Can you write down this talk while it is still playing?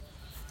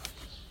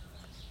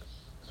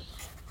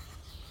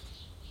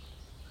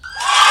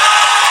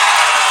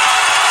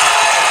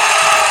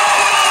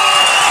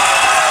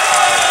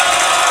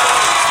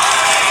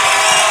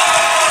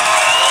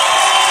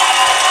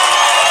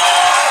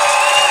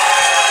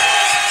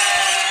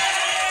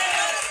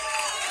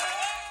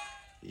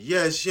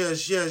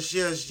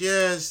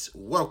Yes.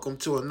 Welcome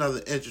to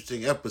another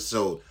interesting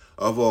episode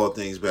of All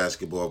Things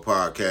Basketball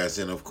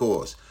Podcast. And of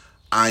course,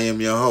 I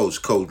am your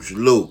host, Coach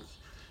Luke.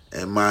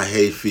 And my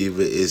hay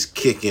fever is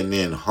kicking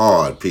in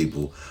hard,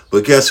 people.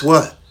 But guess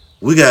what?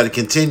 We got to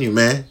continue,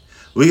 man.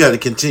 We got to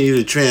continue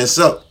to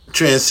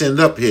transcend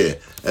up here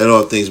at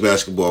All Things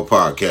Basketball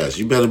Podcast.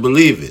 You better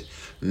believe it.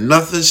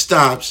 Nothing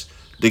stops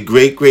the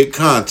great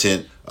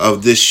content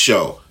of this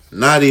show.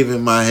 Not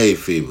even my hay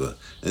fever.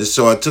 And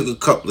so I took a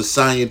couple of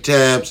sign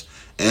tabs,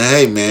 and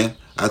hey, man,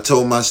 I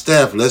told my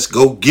staff, let's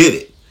go get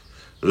it.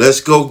 All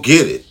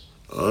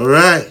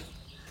right,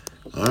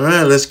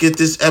 let's get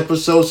this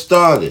episode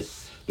started.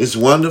 This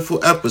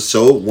wonderful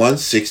episode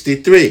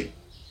 163.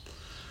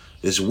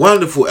 And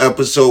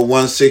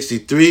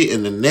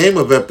the name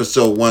of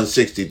episode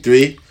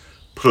 163,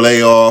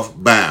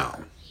 Playoff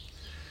Bound.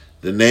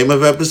 The name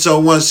of episode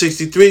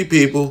 163,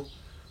 people,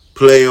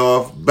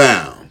 Playoff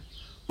Bound.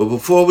 But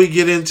before we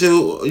get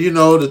into,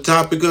 the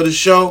topic of the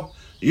show,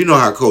 you know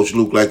how Coach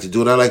Luke like to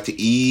do it. I like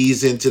to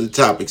ease into the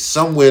topic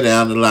somewhere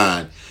down the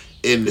line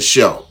in the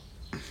show.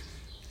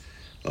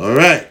 All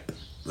right,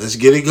 let's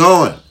get it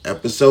going.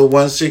 Episode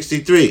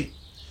 163.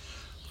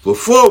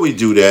 Before we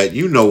do that,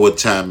 you know what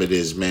time it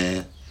is,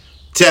 man.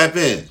 Tap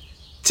in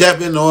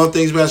to All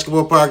Things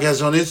Basketball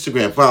Podcast on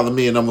Instagram. Follow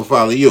me and I'm going to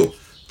follow you.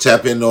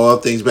 Tap into All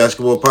Things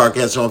Basketball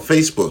Podcast on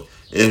Facebook.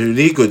 And if you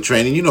need good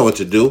training, you know what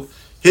to do.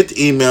 Hit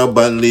the email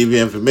button, leave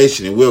your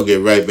information, and we'll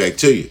get right back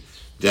to you.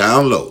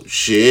 Download,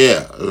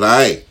 share,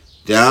 like,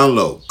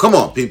 download. Come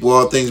on, people,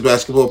 All Things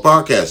Basketball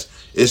Podcast.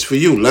 It's for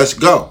you. Let's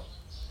go.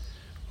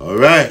 All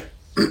right.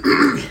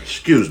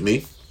 Excuse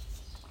me.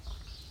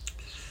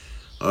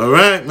 All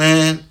right,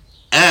 man.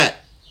 At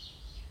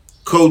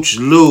Coach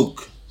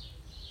Luke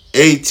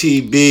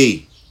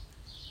ATB.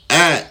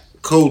 At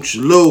Coach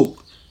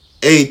Luke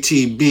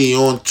ATB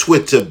on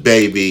Twitter,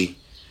 baby.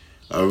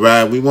 All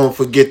right, we won't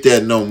forget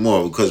that no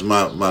more because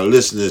my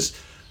listeners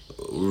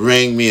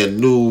rang me a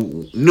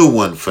new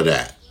one for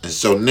that. And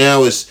so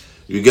now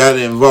you got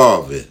to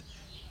involve it.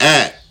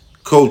 At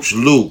Coach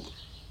Luke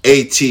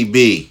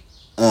ATB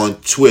on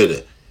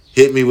Twitter.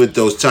 Hit me with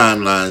those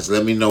timelines.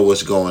 Let me know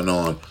what's going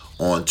on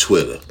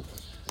Twitter.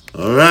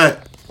 All right,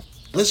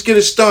 let's get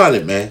it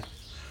started, man.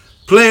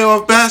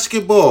 Playoff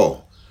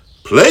basketball.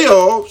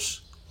 Playoffs.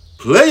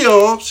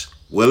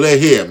 Well, they're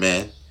here,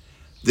 man.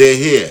 They're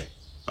here.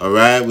 All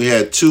right, we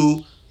had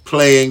 2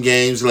 playing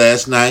games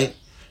last night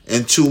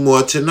and 2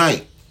 more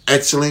tonight.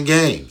 Excellent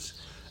games,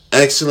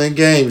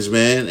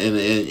 man.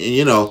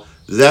 And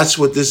that's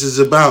what this is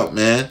about,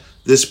 man.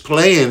 This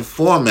playing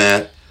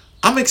format,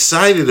 I'm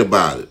excited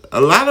about it.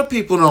 A lot of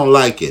people don't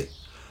like it,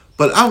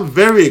 but I'm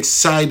very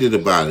excited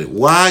about it.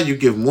 Why? You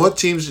give more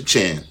teams a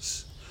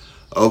chance.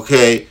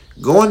 Okay,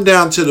 going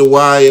down to the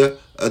wire,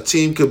 a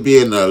team could be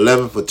in the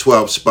 11th or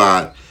 12th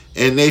spot,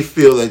 and they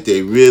feel like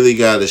they really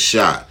got a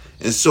shot.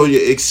 And so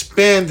you're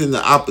expanding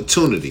the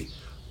opportunity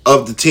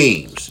of the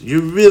teams.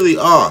 You really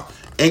are.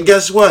 And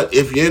guess what?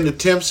 If you're in the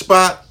 10th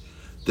spot,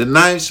 the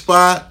 9th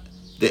spot,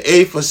 the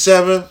 8th or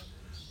 7th,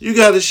 you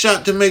got a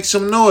shot to make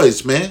some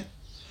noise, man.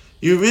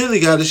 You really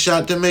got a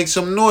shot to make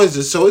some noise.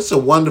 And so it's a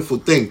wonderful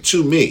thing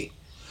to me.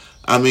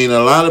 I mean, a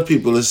lot of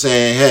people are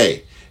saying,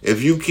 hey,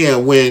 if you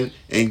can't win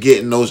and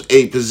get in those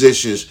 8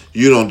 positions,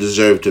 you don't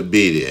deserve to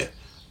be there.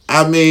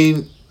 I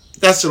mean,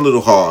 that's a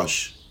little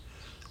harsh.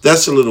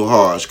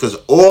 Because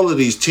all of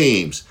these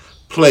teams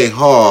play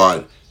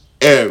hard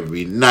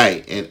every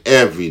night and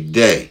every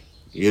day.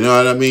 You know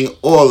what I mean?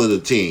 All of the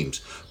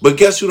teams. But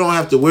guess who don't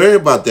have to worry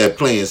about that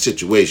playing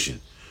situation?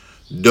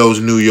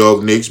 Those New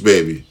York Knicks,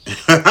 baby.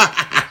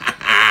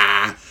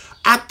 I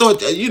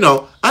thought,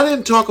 I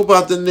didn't talk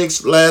about the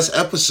Knicks last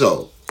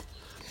episode.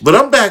 But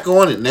I'm back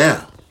on it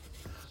now.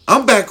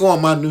 I'm back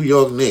on my New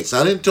York Knicks.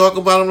 I didn't talk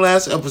about them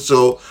last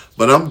episode,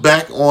 but I'm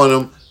back on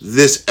them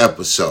this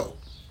episode.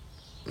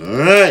 All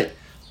right.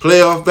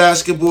 Playoff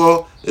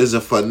basketball is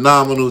a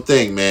phenomenal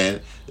thing,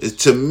 man.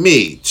 To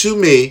me,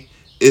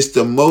 it's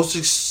the most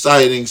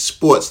exciting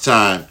sports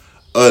time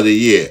of the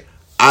year.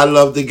 I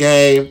love the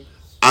game.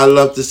 I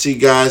love to see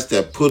guys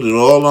that put it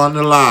all on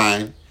the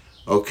line.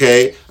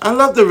 Okay? I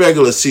love the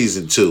regular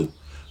season too.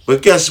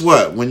 But guess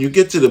what? When you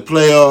get to the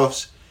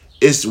playoffs,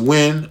 it's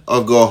win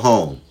or go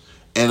home.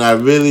 And I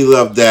really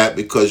love that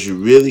because you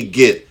really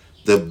get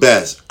the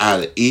best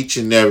out of each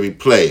and every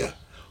player.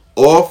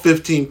 All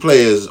 15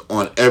 players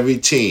on every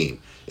team.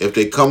 If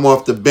they come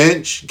off the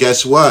bench,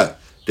 guess what?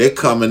 They're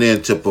coming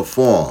in to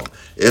perform.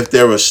 If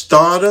they're a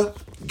starter,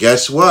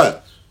 guess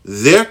what?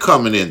 They're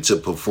coming in to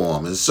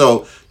perform. And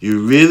so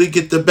you really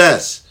get the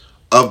best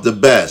of the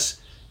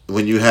best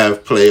when you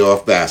have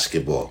playoff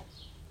basketball.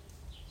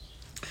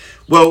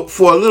 Well,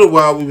 for a little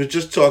while, we were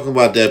just talking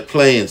about that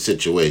playing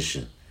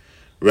situation,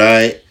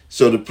 right?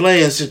 So the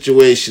playing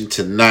situation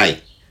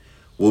tonight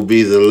will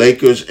be the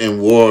Lakers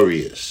and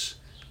Warriors.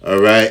 All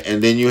right,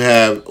 and then you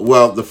have,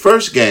 the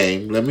first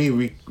game, let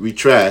me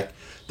retract.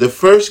 The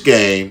first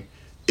game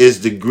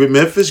is the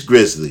Memphis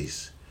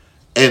Grizzlies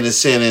and the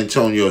San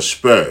Antonio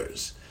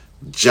Spurs.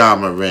 Ja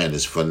Morant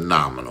is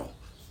phenomenal.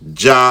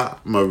 Ja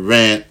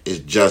Morant is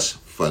just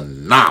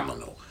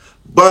phenomenal.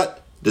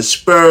 But the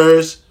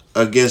Spurs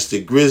against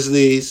the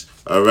Grizzlies,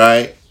 all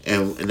right,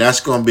 and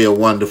that's going to be a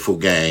wonderful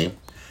game.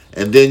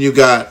 And then you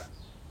got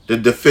the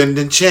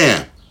defending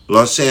champ,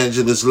 Los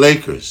Angeles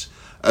Lakers,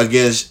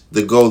 against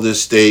the Golden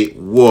State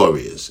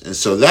Warriors. And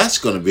so that's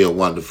going to be a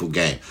wonderful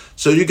game.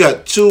 So you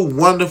got two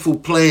wonderful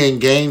playing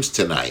games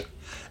tonight.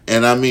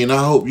 And I mean,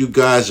 I hope you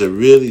guys are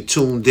really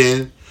tuned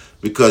in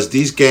because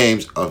these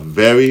games are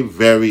very,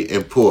 very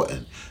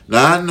important.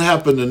 Now, I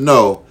happen to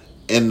know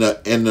in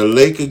the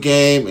Laker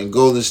game and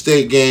Golden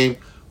State game,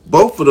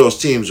 both of those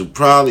teams will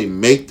probably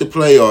make the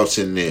playoffs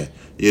in there,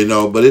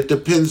 but it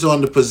depends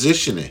on the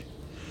positioning.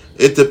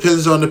 It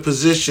depends on the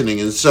positioning.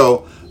 And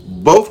so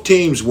both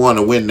teams want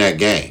to win that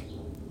game.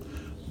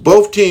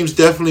 Both teams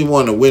definitely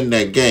want to win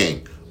that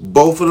game.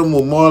 Both of them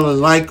will more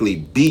than likely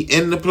be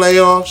in the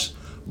playoffs,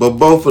 but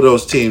both of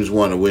those teams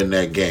want to win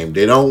that game.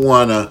 They don't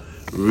want to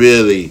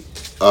really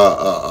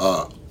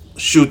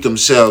shoot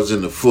themselves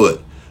in the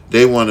foot.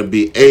 They want to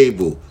be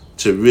able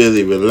to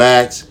really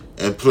relax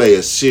and play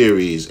a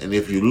series. And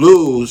if you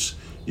lose,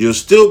 you'll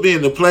still be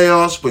in the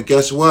playoffs, but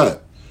guess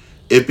what?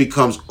 It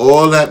becomes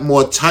all that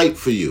more tight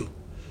for you.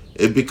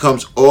 It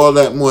becomes all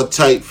that more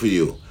tight for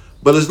you.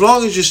 But as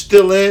long as you're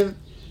still in,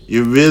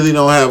 you really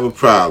don't have a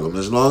problem.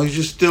 As long as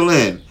you're still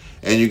in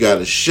and you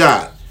got a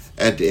shot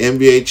at the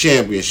NBA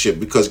championship.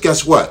 Because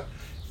guess what?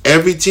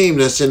 Every team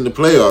that's in the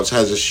playoffs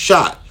has a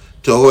shot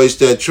to hoist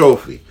that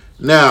trophy.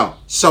 Now,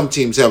 some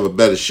teams have a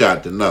better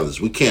shot than others.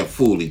 We can't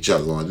fool each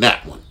other on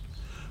that one.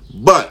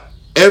 But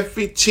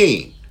every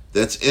team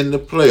that's in the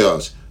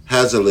playoffs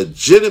has a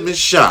legitimate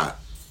shot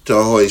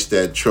to hoist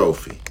that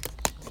trophy.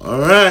 All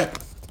right.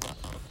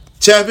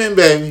 Tap in,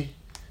 baby.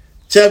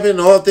 Tap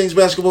into All Things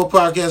Basketball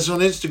Podcast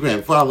on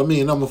Instagram. Follow me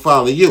and I'm going to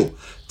follow you.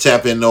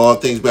 Tap into All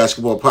Things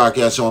Basketball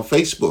Podcast on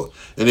Facebook.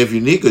 And if you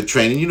need good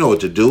training, you know what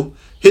to do.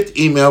 Hit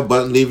the email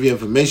button, leave your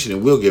information,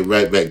 and we'll get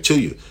right back to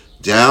you.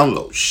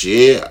 Download,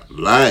 share,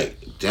 like,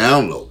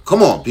 download.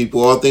 Come on,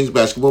 people. All Things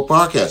Basketball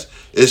Podcast.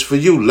 It's for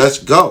you. Let's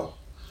go.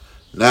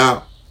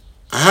 Now,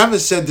 I haven't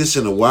said this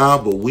in a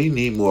while, but we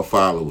need more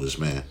followers,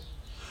 man.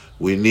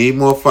 We need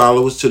more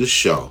followers to the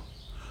show.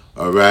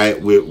 All right,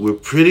 we're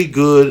pretty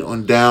good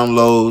on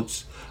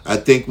downloads. I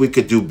think we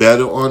could do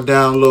better on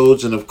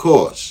downloads. And of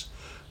course,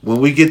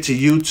 when we get to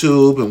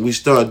YouTube and we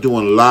start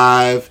doing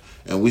live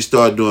and we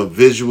start doing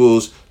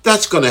visuals,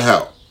 that's going to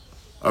help.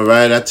 All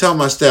right, I tell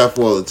my staff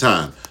all the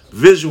time,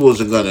 visuals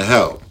are going to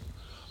help.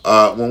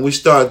 When we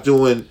start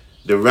doing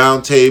the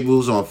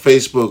roundtables on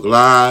Facebook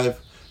Live,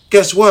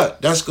 guess what?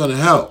 That's going to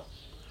help.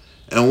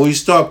 And when we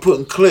start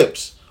putting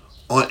clips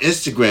on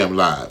Instagram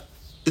Live,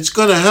 it's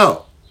going to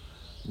help.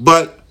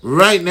 But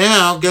right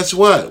now, guess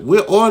what?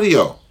 We're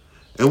audio.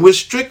 And we're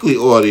strictly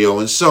audio.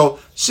 And so,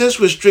 since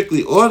we're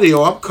strictly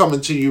audio, I'm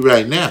coming to you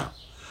right now.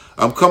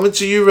 I'm coming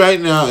to you right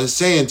now and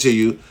saying to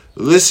you,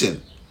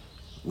 listen,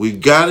 we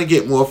got to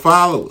get more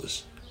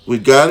followers. We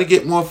got to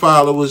get more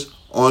followers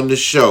on the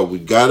show. We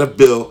got to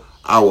build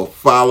our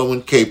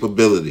following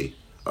capability.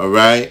 All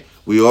right?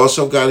 We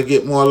also got to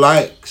get more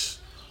likes.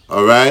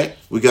 All right?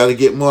 We got to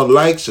get more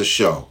likes a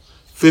show.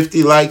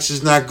 50 likes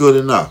is not good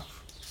enough.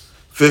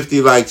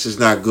 50 likes is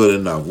not good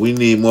enough. We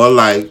need more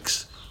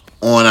likes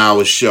on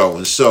our show.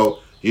 And so,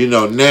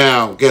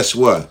 now, guess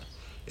what?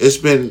 It's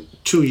been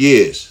 2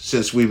 years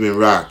since we've been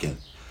rocking.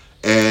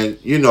 And,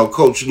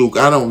 Coach Luke,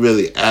 I don't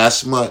really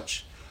ask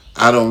much.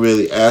 I don't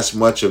really ask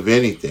much of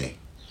anything.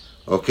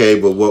 Okay,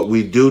 but what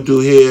we do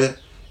here,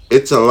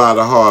 it's a lot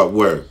of hard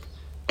work.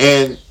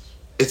 And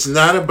it's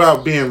not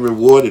about being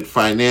rewarded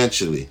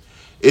financially.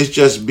 It's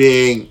just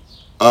being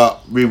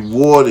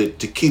rewarded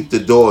to keep the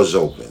doors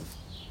open.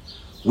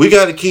 We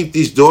got to keep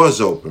these doors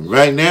open.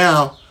 Right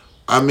now,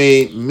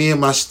 me and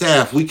my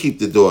staff, we keep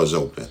the doors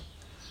open.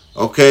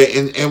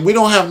 Okay? And we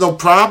don't have no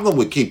problem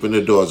with keeping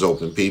the doors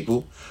open,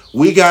 people.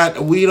 We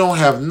don't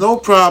have no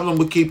problem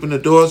with keeping the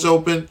doors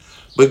open,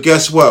 but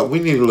guess what? We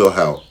need a little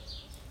help.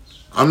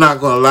 I'm not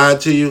going to lie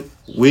to you.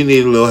 We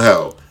need a little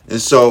help.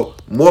 And so,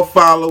 more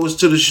followers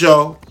to the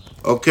show,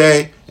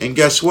 okay? And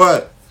guess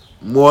what?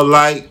 More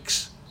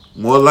likes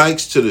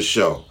to the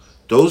show.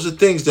 Those are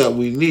things that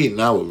we need,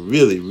 and I would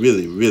really,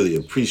 really, really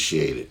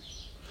appreciate it.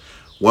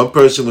 One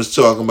person was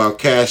talking about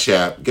Cash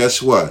App.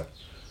 Guess what?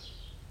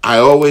 I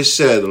always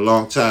said a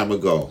long time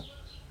ago,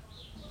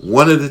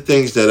 one of the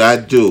things that I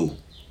do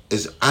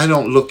is I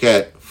don't look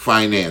at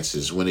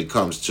finances when it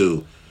comes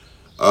to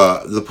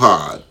the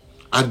pod.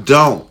 I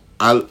don't.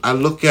 I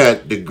look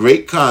at the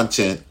great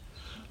content,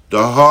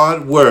 the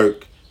hard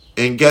work,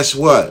 and guess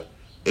what?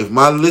 If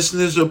my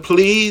listeners are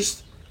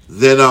pleased,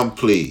 then I'm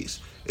pleased.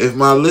 If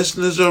my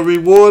listeners are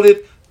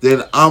rewarded,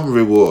 then I'm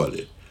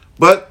rewarded.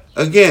 But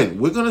again,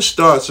 we're going to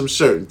start some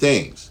certain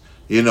things.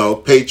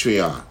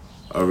 Patreon.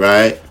 All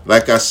right.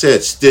 Like I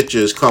said, Stitcher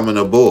is coming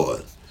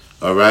aboard.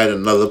 All right.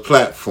 Another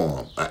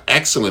platform. An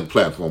excellent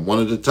platform. One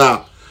of the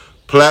top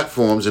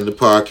platforms in the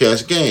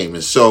podcast game.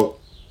 And so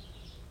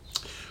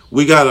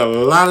we got a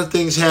lot of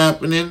things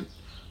happening.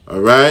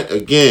 All right.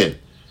 Again,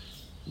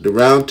 the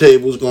round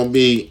table is going to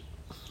be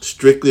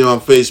strictly on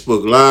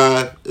Facebook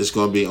Live. It's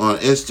going to be on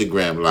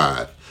Instagram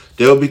Live.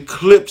 There'll be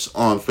clips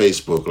on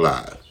Facebook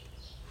Live.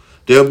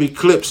 There'll be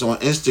clips on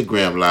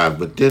Instagram Live.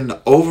 But then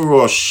the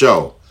overall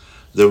show,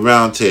 the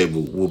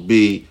roundtable, will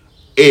be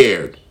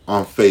aired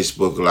on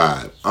Facebook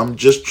Live. I'm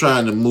just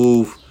trying to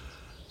move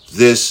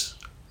this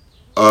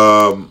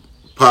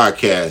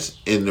podcast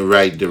in the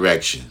right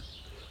direction.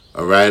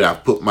 All right?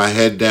 I've put my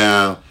head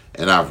down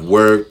and I've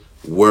worked.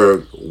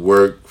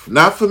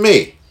 Not for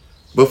me,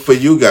 but for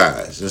you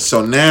guys. And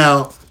so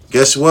now,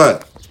 guess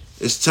what?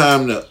 It's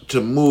time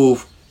to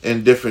move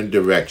in different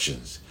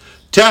directions.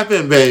 Tap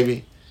in,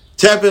 baby.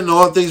 Tap into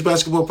All Things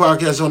Basketball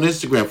Podcast on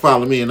Instagram.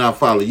 Follow me and I'll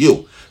follow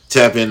you.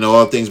 Tap into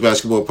All Things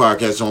Basketball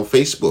Podcast on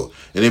Facebook.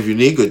 And if you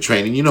need good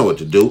training, you know what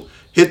to do.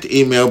 Hit the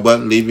email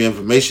button, leave your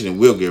information, and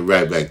we'll get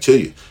right back to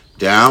you.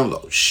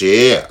 Download,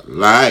 share,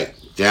 like,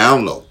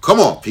 download. Come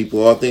on,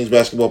 people. All Things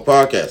Basketball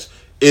Podcast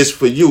is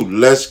for you.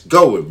 Let's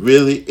go. It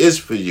really is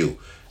for you.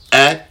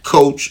 At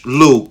Coach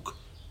Luke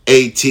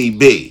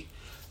ATB.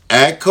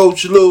 At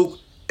Coach Luke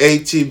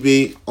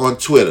ATB on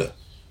Twitter.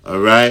 All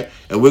right?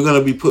 And we're going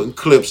to be putting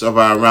clips of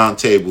our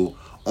roundtable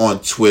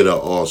on Twitter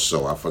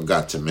also. I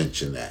forgot to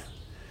mention that.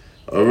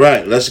 All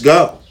right, let's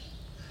go.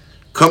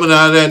 Coming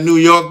out of that New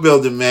York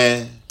building,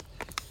 man.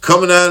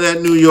 Coming out of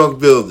that New York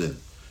building.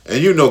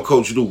 And you know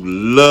Coach Luke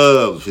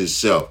loves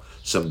himself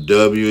some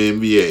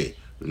WNBA.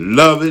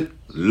 Love it,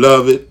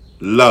 love it,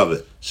 love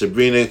it.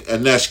 Sabrina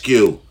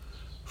Ionescu,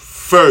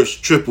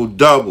 first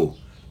triple-double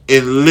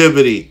in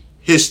Liberty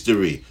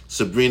history.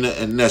 Sabrina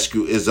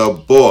Ionescu is a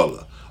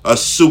baller, a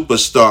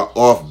superstar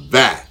off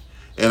bat.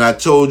 And I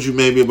told you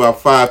maybe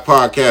about 5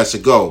 podcasts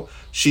ago,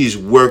 she's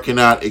working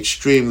out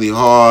extremely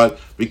hard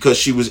because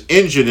she was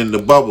injured in the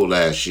bubble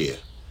last year.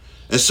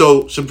 And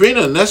so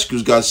Sabrina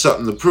Ionescu's got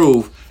something to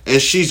prove,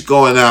 and she's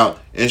going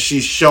out and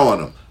she's showing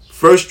them.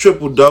 First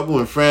triple-double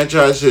in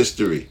franchise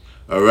history.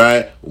 All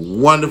right?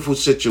 Wonderful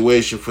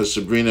situation for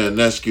Sabrina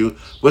Ionescu,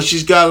 but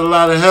she's got a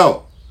lot of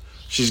help.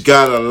 She's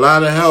got a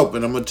lot of help,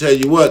 and I'm going to tell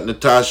you what,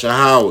 Natasha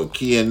Howard,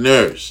 Kia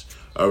Nurse.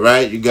 All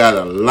right? You got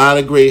a lot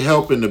of great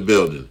help in the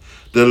building.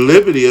 The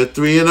Liberty are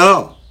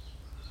 3-0.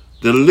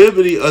 The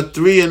Liberty are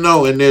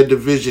 3-0 in their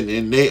division,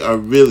 and they are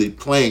really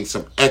playing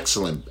some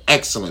excellent,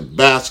 excellent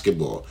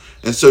basketball.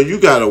 And so you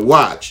got to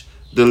watch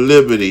the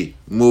Liberty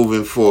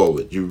moving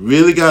forward. You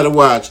really got to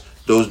watch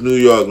those New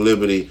York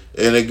Liberty.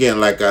 And again,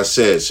 like I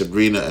said,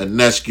 Sabrina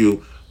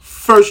Ionescu,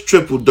 first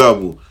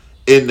triple-double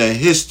in the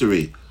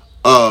history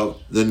of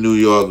the New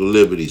York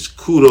Liberties.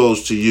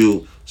 Kudos to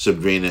you,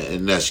 Sabrina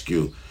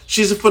Ionescu.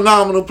 She's a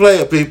phenomenal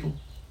player, people.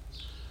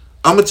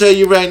 I'm going to tell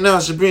you right now,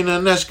 Sabrina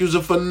Ionescu is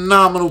a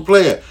phenomenal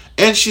player.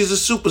 And she's a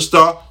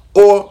superstar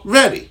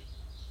already.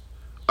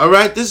 All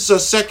right? This is her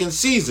second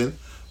season.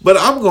 But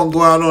I'm going to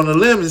go out on a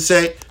limb and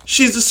say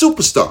she's a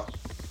superstar.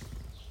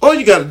 All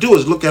you got to do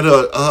is look at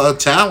her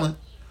talent.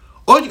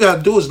 All you got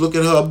to do is look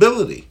at her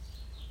ability.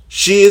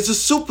 She is a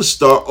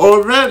superstar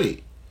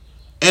already.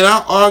 And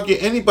I'll argue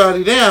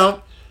anybody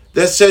down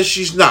that says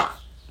she's not.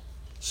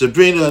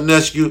 Sabrina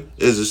Ionescu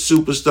is a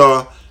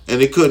superstar,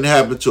 and it couldn't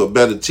happen to a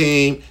better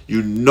team.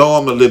 You know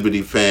I'm a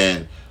Liberty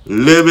fan.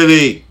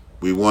 Liberty,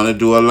 we want to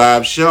do a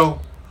live show.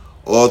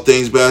 All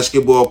Things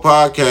Basketball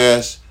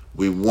Podcast.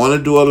 We want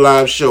to do a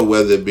live show,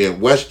 whether it be in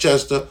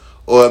Westchester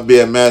or it be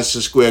at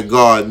Madison Square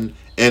Garden.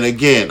 And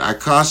again, I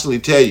constantly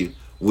tell you,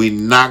 we're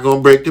not going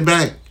to break the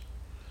bank.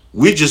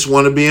 We just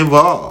want to be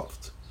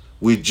involved.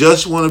 We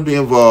just want to be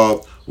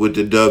involved with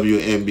the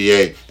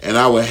WNBA. And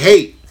I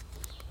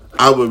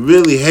would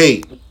really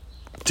hate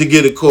to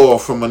get a call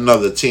from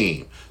another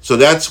team. So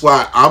that's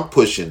why I'm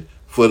pushing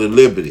for the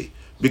Liberty.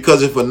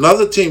 Because if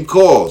another team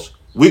calls,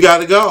 we got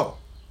to go.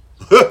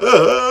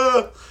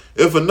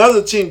 If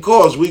another team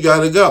calls, we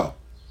got to go.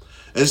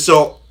 And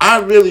so I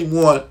really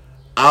want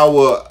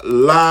our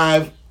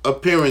live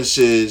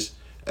appearances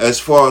as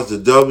far as the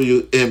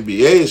WNBA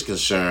is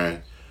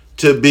concerned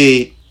to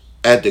be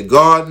at the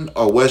Garden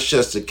or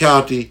Westchester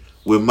County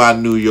with my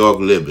New York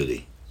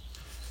Liberty.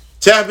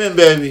 Tap in,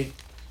 baby.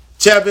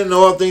 Tap into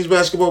All Things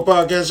Basketball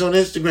Podcast on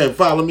Instagram.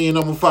 Follow me and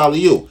I'm going to follow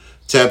you.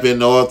 Tap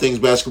into All Things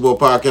Basketball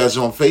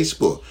Podcast on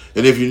Facebook.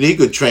 And if you need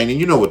good training,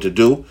 you know what to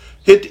do.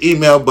 Hit the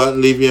email button,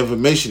 leave your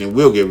information, and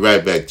we'll get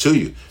right back to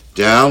you.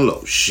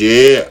 Download,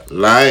 share,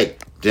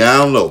 like,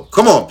 download.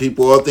 Come on,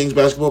 people. All Things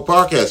Basketball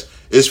Podcast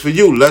is for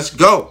you. Let's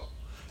go.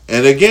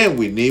 And again,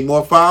 we need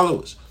more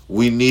followers.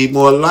 We need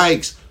more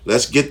likes.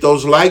 Let's get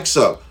those likes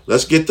up.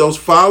 Let's get those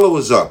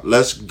followers up.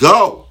 Let's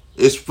go.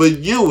 It's for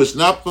you. It's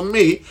not for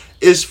me.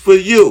 It's for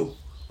you.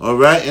 All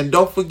right? And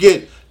don't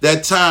forget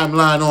that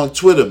timeline on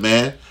Twitter,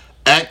 man.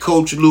 At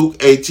Coach Luke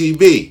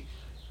ATB.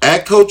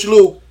 At Coach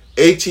Luke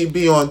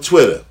ATB on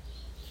Twitter.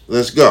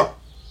 Let's go.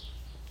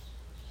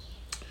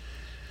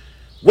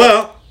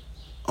 Well,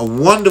 a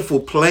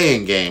wonderful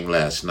playing game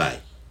last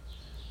night.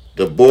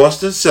 The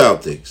Boston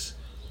Celtics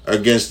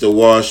against the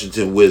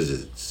Washington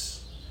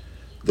Wizards.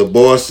 The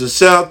Boston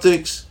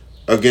Celtics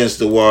against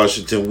the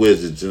Washington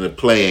Wizards in a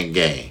playing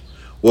game.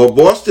 Well,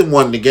 Boston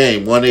won the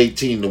game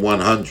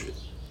 118-100.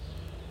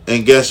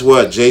 And guess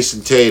what?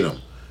 Jason Tatum,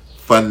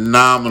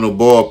 phenomenal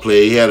ball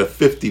player. He had a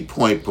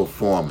 50-point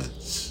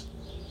performance.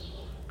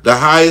 The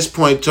highest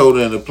point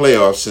total in the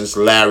playoffs since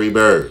Larry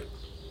Bird.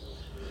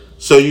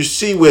 So you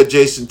see where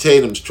Jason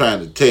Tatum's trying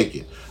to take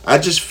it. I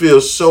just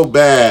feel so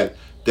bad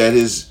that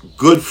his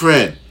good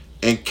friend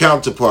and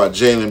counterpart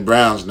Jaylen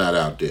Brown's not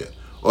out there.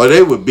 Or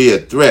they would be a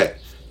threat.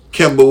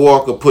 Kemba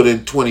Walker put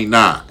in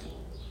 29.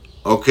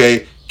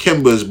 Okay?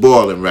 Kemba is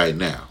balling right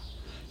now.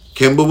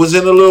 Kemba was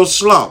in a little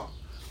slump.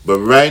 But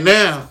right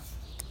now,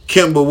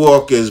 Kemba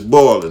Walker is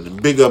balling.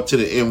 And big up to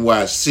the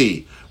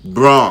NYC,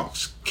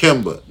 Bronx,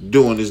 Kemba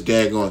doing his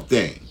daggone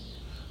thing.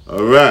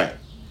 All right.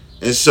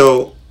 And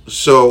so,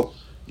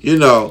 you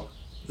know,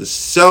 the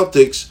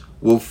Celtics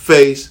will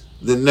face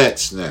the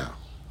Nets now.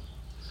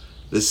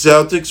 The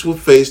Celtics will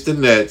face the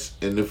Nets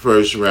in the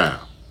first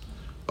round.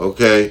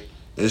 Okay?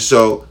 And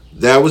so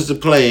that was the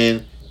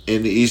play-in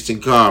in the Eastern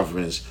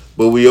Conference.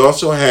 But we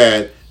also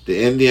had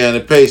the Indiana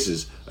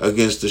Pacers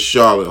against the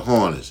Charlotte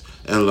Hornets.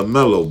 And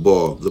LaMelo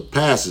Ball, the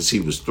passes he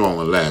was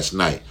throwing last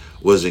night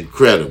was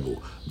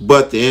incredible.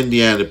 But the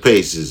Indiana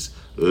Pacers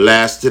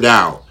lasted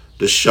out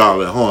the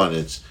Charlotte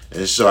Hornets.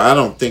 And so I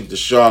don't think the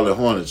Charlotte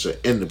Hornets are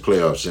in the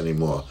playoffs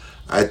anymore.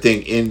 I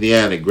think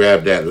Indiana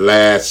grabbed that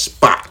last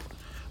spot.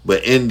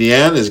 But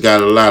Indiana's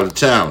got a lot of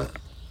talent.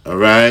 All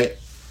right?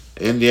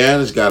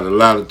 Indiana's got a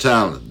lot of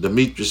talent.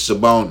 Demetrius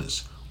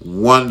Sabonis,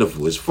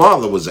 wonderful. His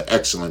father was an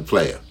excellent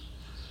player.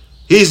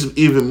 He's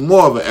even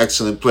more of an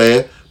excellent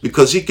player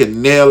because he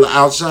can nail the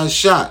outside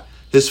shot.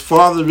 His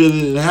father really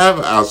didn't have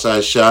an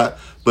outside shot,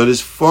 but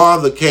his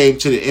father came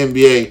to the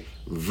NBA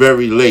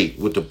very late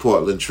with the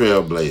Portland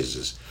Trail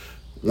Blazers.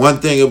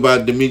 One thing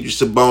about Demetrius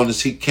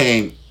Sabonis, he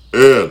came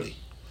early.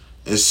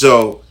 And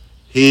so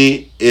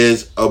he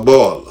is a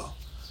baller.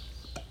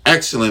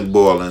 Excellent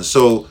baller. And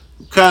so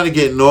kind of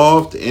getting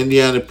off, the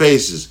Indiana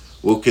Pacers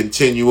will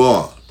continue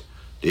on.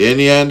 The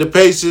Indiana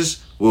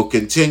Pacers will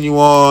continue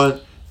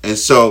on. And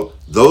so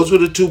those were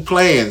the two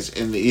plans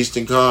in the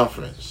Eastern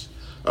Conference.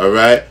 All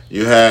right?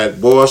 You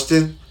had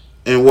Boston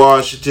and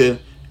Washington,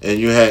 and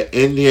you had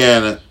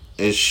Indiana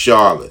and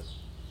Charlotte.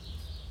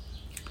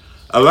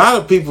 A lot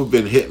of people have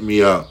been hitting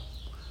me up,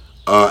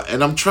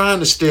 and I'm trying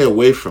to stay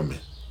away from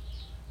it.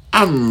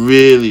 I'm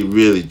really,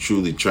 really,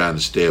 truly trying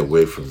to stay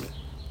away from it.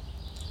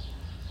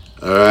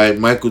 All right?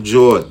 Michael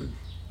Jordan,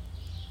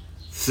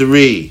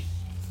 3-14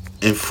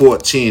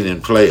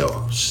 in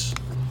playoffs.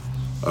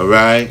 All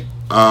right?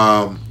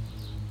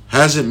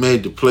 Hasn't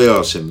made the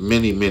playoffs in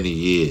many, many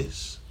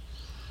years.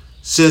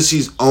 Since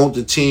he's owned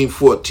the team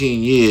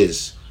 14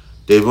 years,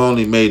 they've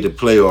only made the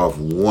playoff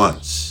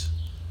once.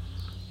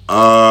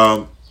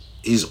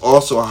 He's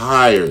also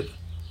hired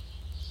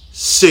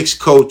 6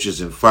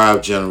 coaches and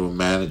 5 general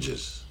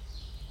managers.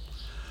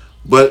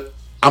 But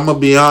I'm going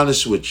to be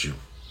honest with you.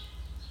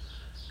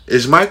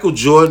 Is Michael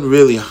Jordan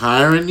really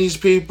hiring these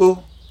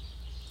people?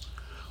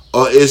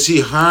 Or is he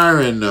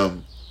hiring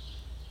them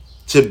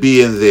to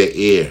be in their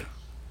ear?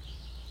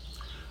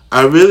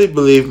 I really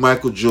believe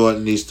Michael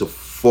Jordan needs to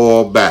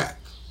fall back.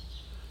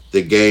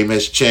 The game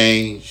has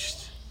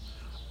changed.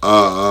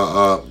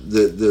 The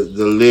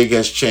league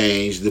has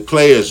changed. The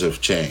players have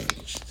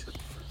changed.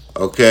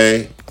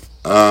 Okay?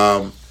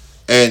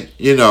 And,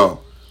 you know,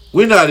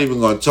 we're not even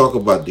going to talk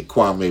about the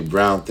Kwame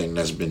Brown thing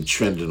that's been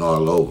trending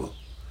all over.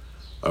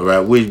 All right?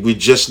 We're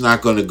just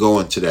not going to go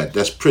into that.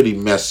 That's pretty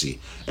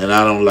messy, and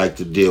I don't like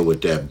to deal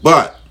with that.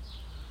 But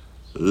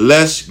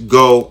let's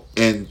go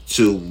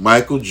into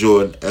Michael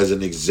Jordan as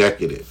an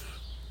executive.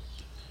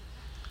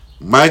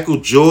 Michael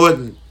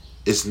Jordan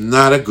is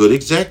not a good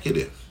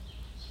executive.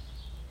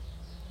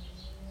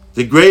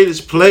 The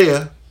greatest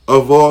player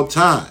of all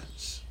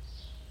times,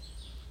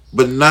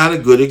 but not a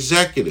good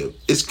executive.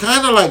 It's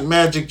kind of like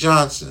Magic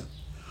Johnson.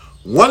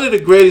 One of the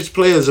greatest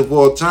players of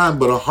all time,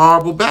 but a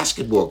horrible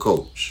basketball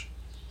coach.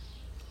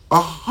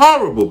 A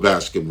horrible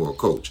basketball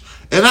coach.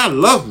 And I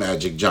love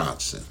Magic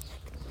Johnson.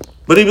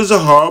 But he was a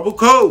horrible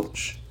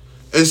coach.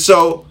 And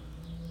so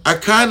I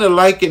kind of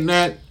liken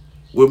that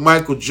with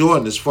Michael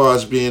Jordan as far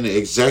as being an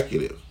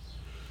executive.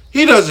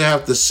 He doesn't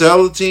have to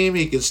sell the team.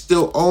 He can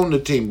still own the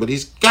team. But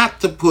he's got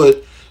to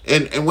put,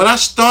 and when I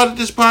started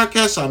this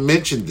podcast, I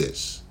mentioned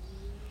this.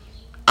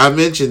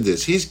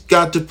 He's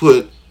got to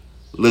put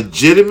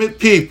legitimate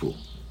people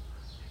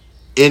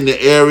in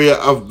the area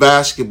of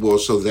basketball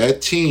so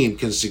that team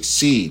can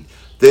succeed.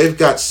 They've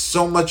got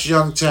so much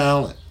young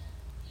talent.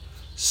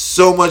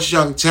 So much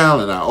young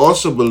talent. I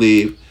also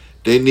believe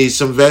they need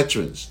some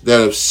veterans that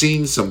have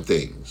seen some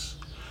things.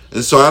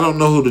 And so I don't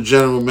know who the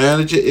general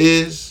manager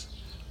is.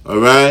 All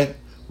right?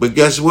 But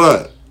guess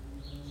what?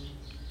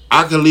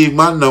 I can leave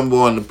my number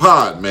on the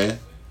pod, man.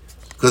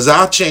 Because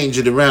I'll change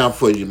it around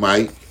for you,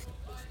 Mike.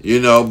 You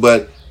know,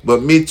 but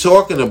me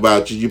talking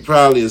about you, you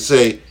probably will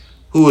say,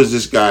 who is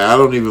this guy? I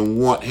don't even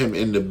want him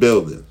in the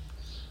building.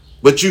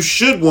 But you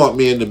should want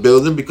me in the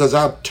building because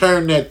I'll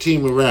turn that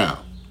team around.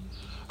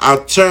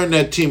 I'll turn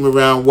that team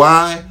around.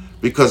 Why?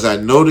 Because I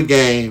know the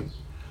game.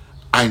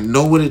 I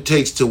know what it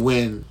takes to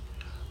win.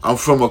 I'm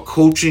from a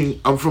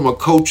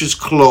coach's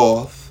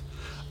cloth.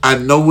 I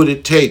know what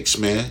it takes,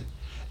 man.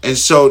 And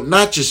so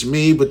not just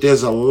me, but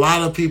there's a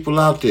lot of people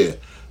out there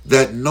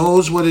that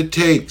knows what it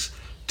takes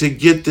to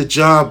get the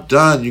job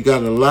done. You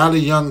got a lot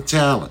of young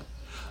talent.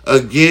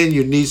 Again,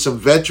 you need some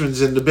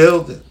veterans in the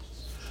building.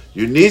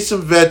 You need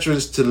some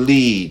veterans to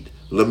lead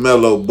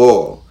LaMelo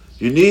Ball.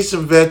 You need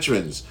some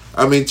veterans.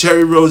 I mean,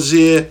 Terry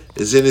Rozier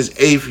is in his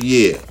 8th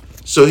year,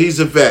 so he's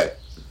a vet.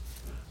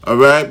 All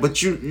right?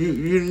 But you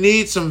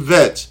need some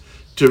vets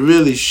to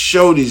really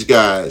show these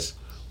guys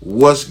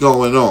what's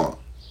going on.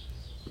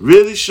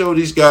 Really show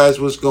these guys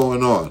what's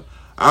going on.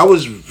 I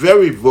was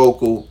very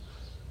vocal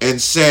in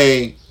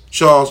saying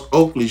Charles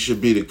Oakley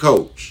should be the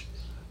coach.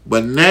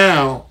 But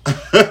now,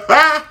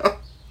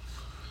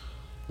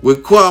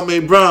 with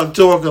Kwame Brown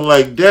talking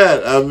like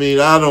that, I mean,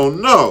 I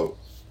don't know.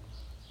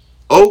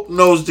 Oak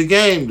knows the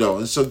game, though,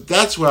 and so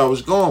that's where I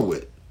was going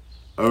with.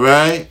 All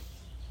right?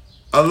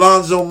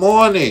 Alonzo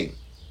Mourning.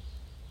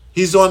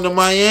 He's on the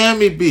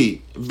Miami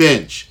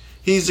bench.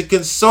 He's a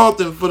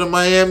consultant for the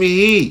Miami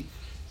Heat.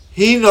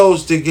 He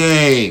knows the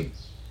game.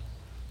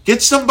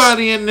 Get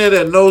somebody in there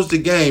that knows the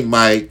game,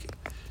 Mike.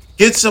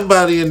 Get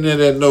somebody in there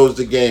that knows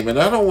the game. And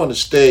I don't want to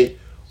stay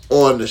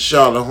on the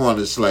Charlotte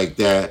Hornets like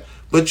that,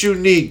 but you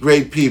need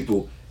great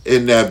people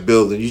in that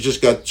building. You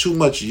just got too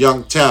much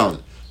young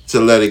talent to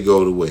let it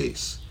go to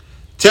waste.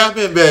 Tap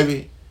in,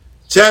 baby.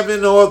 Tap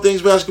into All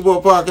Things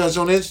Basketball Podcast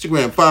on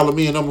Instagram. Follow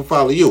me and I'm going to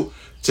follow you.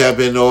 Tap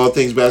into All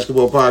Things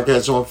Basketball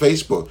Podcast on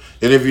Facebook.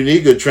 And if you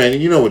need good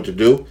training, you know what to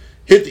do.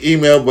 Hit the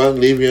email button,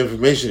 leave your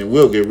information, and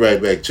we'll get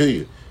right back to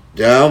you.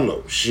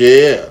 Download,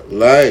 share,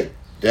 like,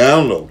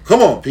 download.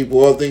 Come on,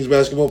 people. All Things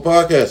Basketball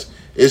Podcast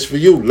is for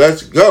you.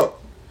 Let's go.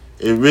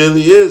 It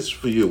really is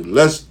for you.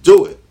 Let's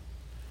do it.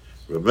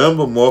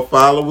 Remember, more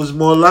followers,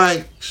 more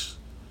likes.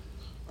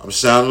 I'm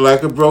sounding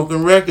like a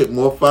broken record.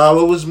 More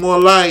followers, more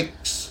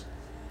likes.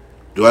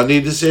 Do I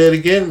need to say it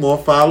again? More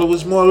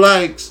followers, more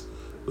likes.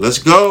 Let's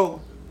go.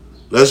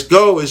 Let's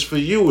go. It's for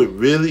you. It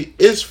really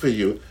is for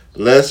you.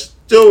 Let's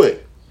do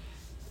it.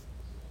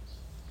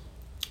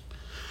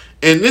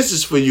 And this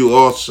is for you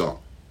also.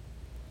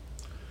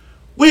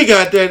 We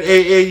got that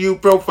AAU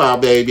profile,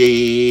 baby.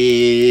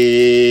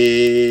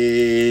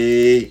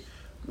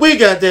 We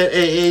got that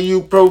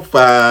AAU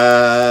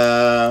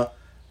profile.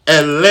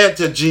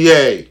 Atlanta,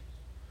 GA.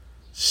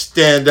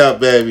 Stand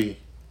up, baby.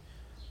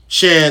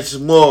 Chance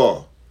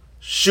Moore.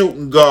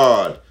 Shooting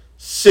guard.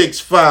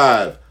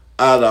 6'5",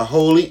 out of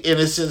Holy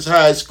Innocents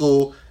High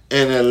School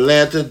in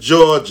Atlanta,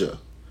 Georgia.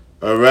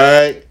 All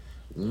right?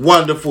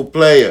 Wonderful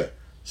player.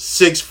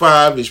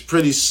 6'5", is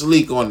pretty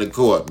sleek on the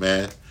court,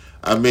 man.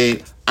 I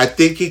mean, I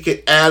think he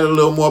could add a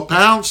little more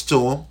pounds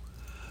to him,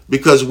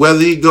 because whether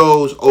he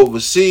goes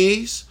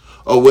overseas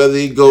or whether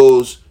he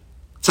goes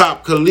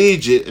top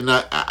collegiate, and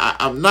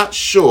I'm not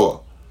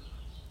sure.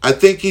 I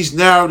think he's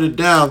narrowed it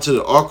down to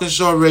the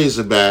Arkansas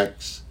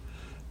Razorbacks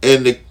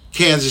and the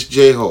Kansas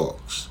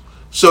Jayhawks.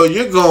 So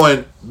you're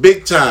going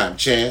big time,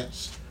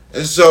 Chance.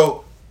 And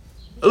so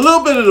a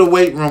little bit of the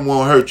weight room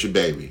won't hurt you,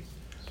 baby.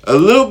 A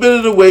little bit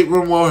of the weight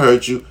room won't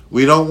hurt you.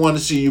 We don't want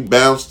to see you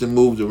bounced and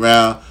moved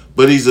around,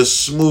 but he's a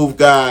smooth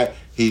guy.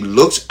 He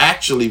looks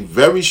actually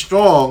very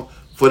strong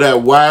for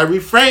that wiry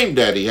frame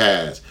that he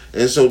has.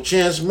 And so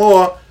Chance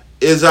Moore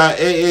is our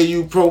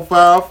AAU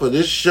profile for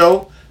this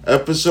show,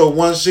 episode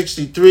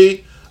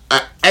 163.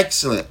 An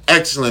excellent,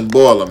 excellent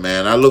baller,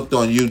 man. I looked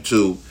on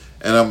YouTube,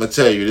 and I'm going to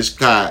tell you, this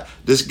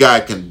guy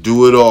can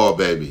do it all,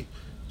 baby.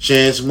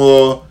 Chance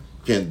Moore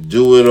can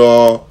do it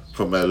all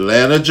from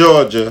Atlanta,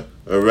 Georgia.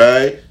 All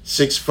right,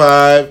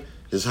 6'5".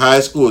 His high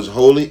school is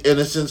Holy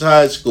Innocents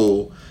High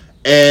School,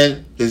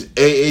 and his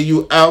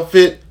AAU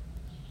outfit,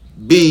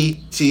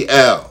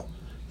 BTL.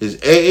 His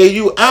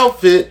AAU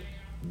outfit,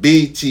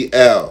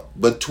 BTL.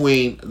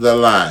 Between the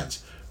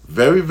lines,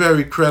 very,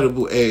 very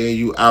credible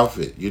AAU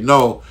outfit. You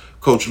know,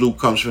 Coach Luke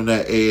comes from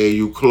that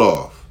AAU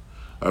cloth.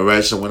 All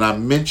right, so when I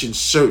mention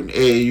certain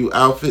AAU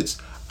outfits,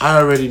 I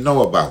already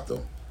know about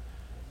them.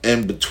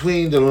 And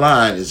between the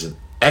line is an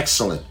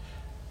excellent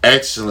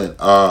AAU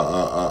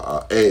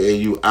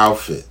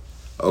outfit.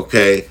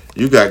 Okay,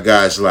 you got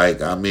guys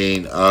like, I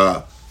mean,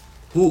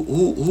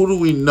 who do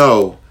we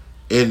know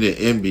in the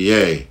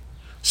NBA?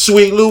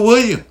 Sweet Lou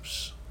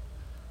Williams.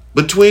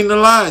 Between the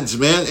lines,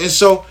 man. And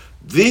so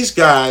these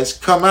guys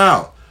come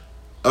out.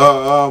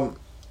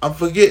 I'm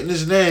forgetting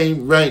his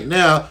name right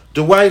now.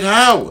 Dwight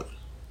Howard.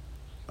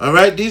 All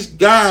right, these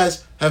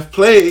guys have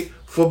played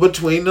for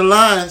Between the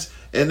Lines,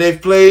 and they've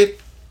played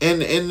in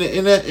the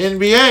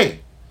NBA.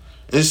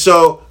 And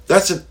so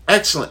that's an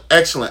excellent,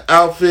 excellent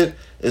outfit.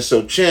 And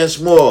so Chance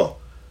Moore,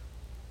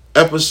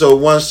 episode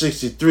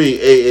 163,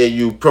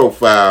 AAU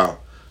profile.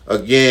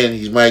 Again,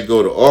 he might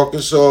go to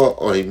Arkansas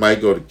or he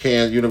might go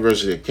to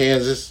University of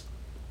Kansas.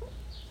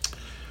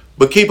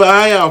 But keep an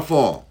eye out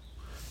for him.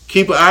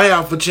 Keep an eye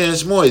out for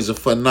Chance Moore. He's a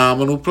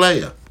phenomenal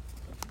player.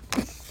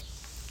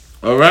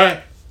 All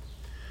right?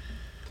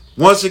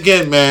 Once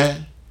again,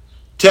 man,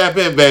 tap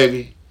in,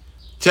 baby.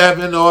 Tap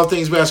into All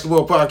Things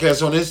Basketball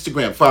Podcast on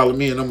Instagram. Follow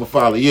me and I'm going to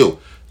follow you.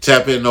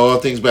 Tap into All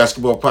Things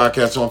Basketball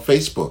Podcast on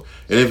Facebook.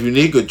 And if you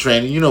need good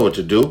training, you know what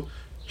to do.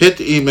 Hit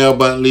the email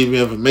button, leave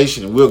your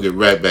information, and we'll get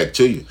right back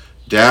to you.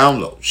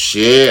 Download,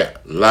 share,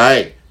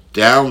 like,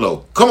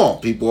 download. Come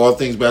on, people. All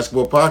Things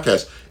Basketball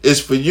Podcast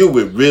is for you.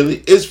 It really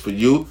is for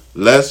you.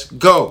 Let's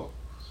go.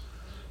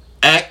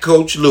 At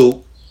Coach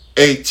Luke,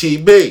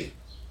 ATB.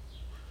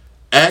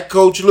 At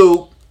Coach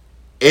Luke,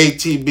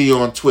 ATB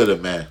on Twitter,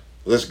 man.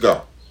 Let's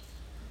go.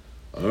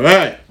 All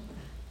right.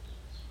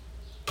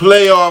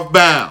 Playoff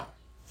bound.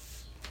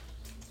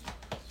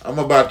 I'm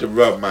about to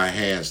rub my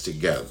hands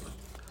together.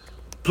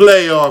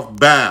 Playoff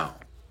bound.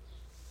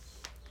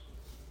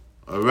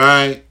 All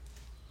right?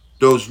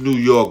 Those New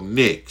York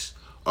Knicks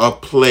are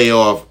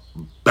playoff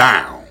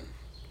bound.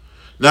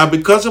 Now,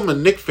 because I'm a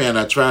Knicks fan,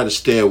 I try to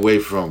stay away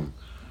from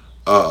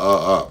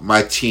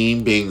my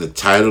team being the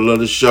title of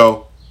the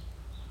show.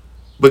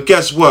 But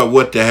guess what?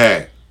 What the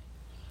heck?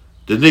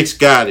 The Knicks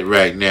got it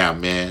right now,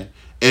 man.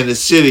 And the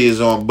city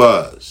is on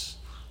buzz.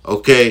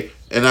 Okay?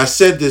 And I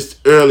said this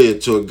earlier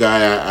to a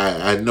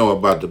guy I know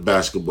about the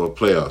basketball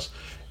playoffs.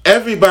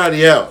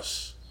 Everybody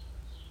else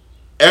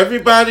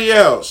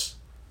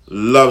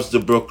loves the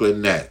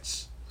Brooklyn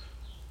Nets.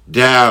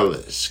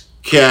 Dallas,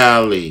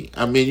 Cali.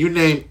 I mean, you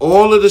name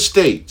all of the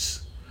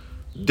states.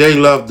 They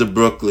love the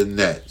Brooklyn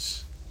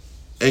Nets.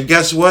 And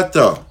guess what,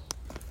 though?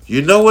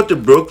 You know what the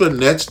Brooklyn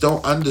Nets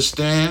don't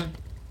understand?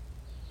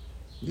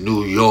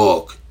 New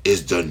York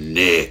is the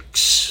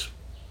Knicks.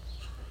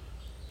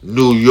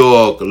 New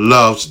York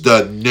loves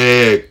the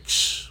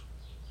Knicks.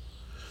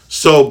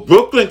 So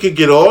Brooklyn can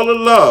get all the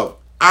love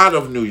out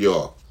of New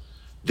York.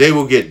 They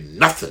will get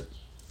nothing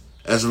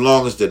as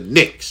long as the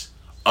Knicks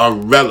are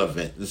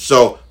relevant. And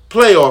so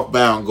playoff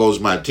bound goes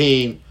my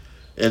team.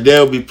 And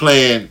they'll be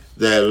playing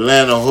the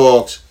Atlanta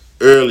Hawks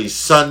early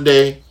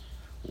Sunday.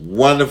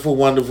 Wonderful,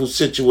 wonderful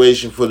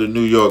situation for the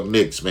New York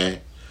Knicks, man.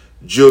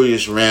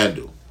 Julius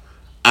Randle,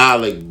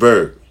 Alec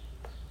Burke,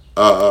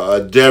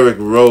 Derrick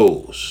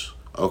Rose,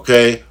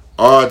 okay?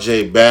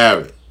 R.J.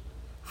 Barrett,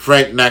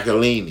 Frank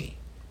Nakalini,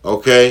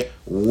 okay?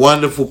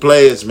 Wonderful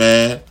players,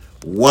 man.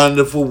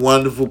 Wonderful,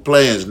 wonderful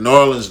players.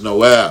 Nerlens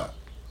Noel,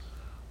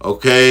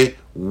 okay?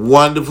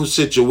 Wonderful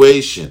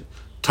situation.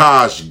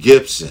 Taj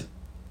Gibson.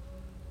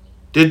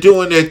 They're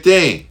doing their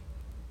thing.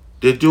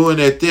 They're doing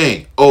their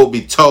thing.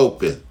 Obi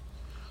Toppin.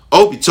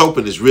 Obi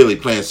Toppin is really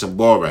playing some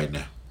ball right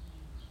now.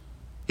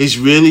 He's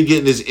really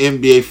getting his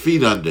NBA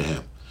feet under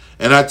him.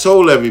 And I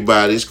told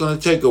everybody it's going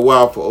to take a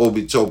while for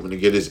Obi Toppin to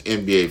get his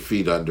NBA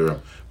feet under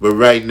him. But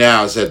right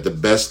now it's at the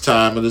best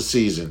time of the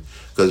season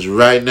because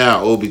right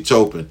now Obi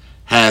Toppin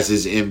has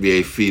his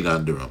NBA feet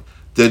under him.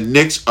 The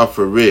Knicks are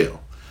for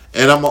real.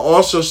 And I'm going to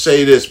also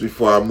say this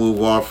before I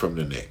move on from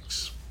the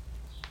Knicks.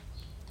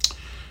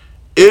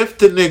 If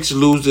the Knicks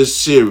lose this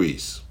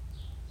series,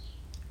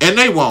 and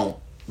they won't,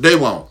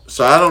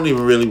 so I don't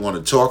even really want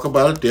to talk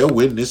about it. They'll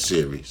win this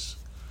series.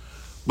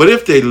 But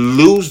if they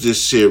lose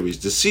this series,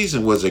 the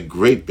season was a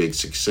great big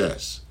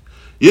success.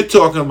 You're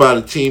talking about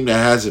a team that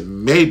hasn't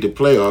made the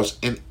playoffs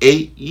in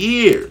 8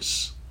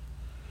 years.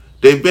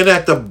 They've been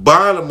at the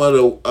bottom of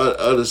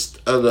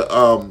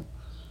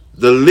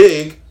the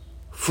league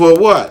for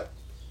what?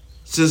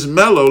 Since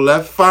Melo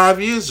left 5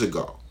 years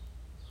ago.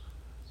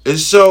 And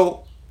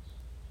so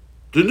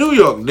the New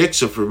York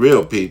Knicks are for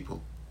real,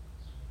 people.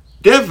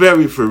 They're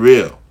very for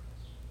real.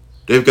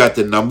 They've got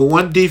the number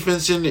one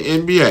defense in the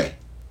NBA.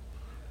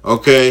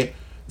 Okay?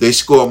 They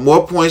score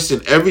more points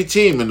than every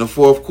team in the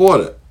fourth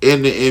quarter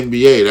in the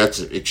NBA.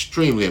 That's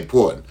extremely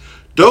important.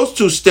 Those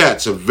two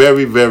stats are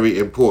very, very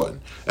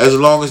important as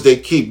long as they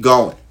keep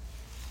going.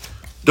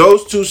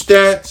 Those two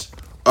stats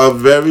are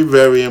very,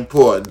 very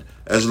important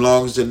as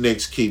long as the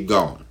Knicks keep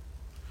going.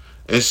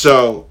 And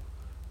so,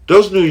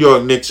 those New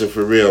York Knicks are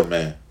for real,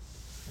 man.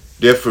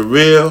 They're for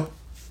real.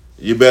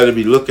 You better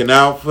be looking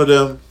out for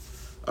them.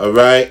 All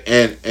right?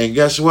 And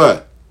guess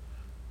what?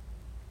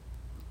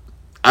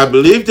 I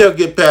believe they'll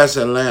get past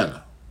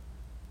Atlanta.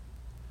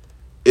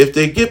 If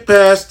they get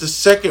past the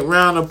second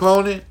round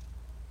opponent,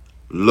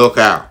 look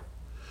out.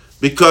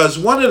 Because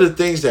one of the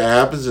things that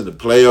happens in the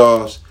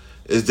playoffs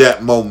is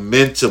that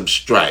momentum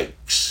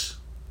strikes.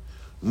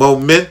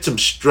 Momentum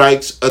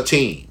strikes a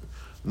team.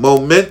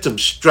 Momentum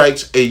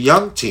strikes a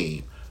young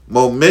team.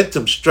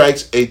 Momentum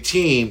strikes a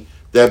team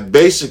that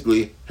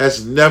basically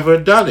has never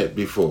done it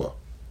before.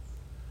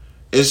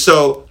 And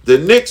so the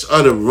Knicks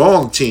are the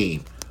wrong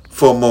team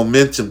for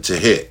momentum to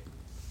hit.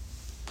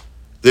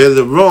 They're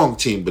the wrong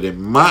team, but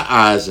in my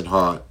eyes and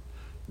heart,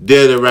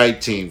 they're the right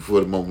team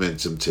for the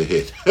momentum to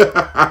hit.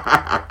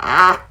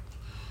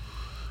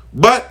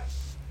 But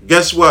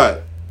guess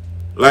what?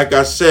 Like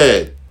I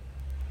said,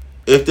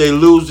 if they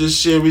lose this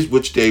series,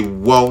 which they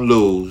won't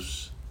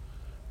lose,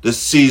 the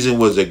season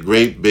was a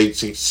great big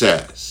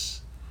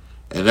success.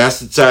 And that's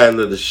the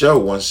title of the show,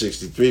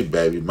 163,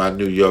 baby. My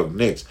New York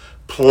Knicks,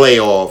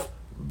 playoff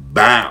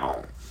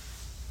bound.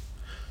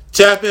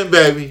 Tap in,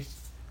 baby.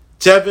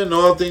 Tap in to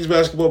All Things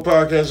Basketball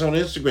Podcast on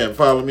Instagram.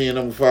 Follow me and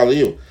I'm going to follow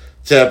you.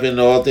 Tap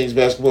into All Things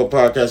Basketball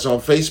Podcast on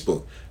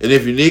Facebook. And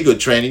if you need good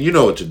training, you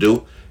know what to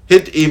do.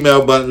 Hit the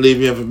email button,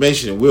 leave your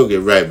information, and we'll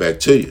get right back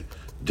to you.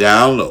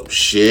 Download,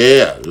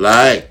 share,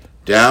 like,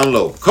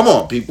 Download. Come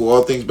on, people.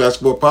 All Things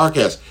Basketball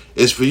Podcast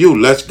is for you.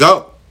 Let's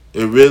go.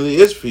 It really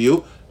is for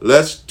you.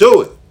 Let's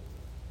do it.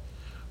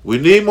 We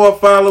need more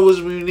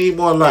followers. We need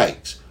more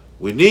likes.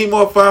 We need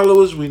more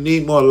followers. We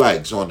need more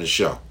likes on the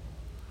show.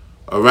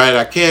 All right.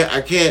 I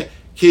can't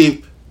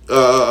keep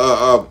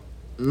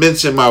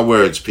mincing my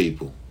words,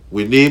 people.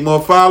 We need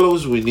more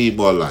followers. We need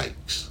more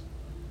likes.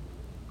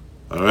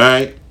 All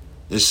right.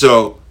 And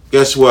so,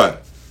 guess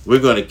what? We're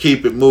going to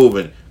keep it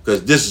moving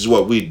because this is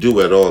what we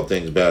do at All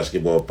Things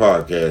Basketball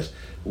Podcast.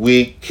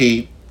 We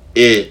keep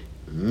it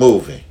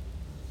moving.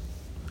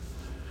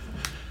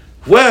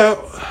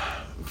 Well,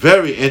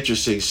 very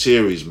interesting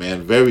series,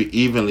 man. Very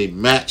evenly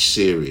matched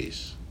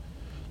series.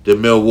 The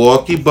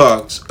Milwaukee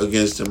Bucks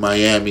against the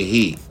Miami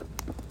Heat.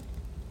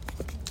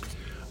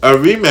 A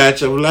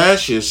rematch of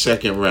last year's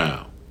second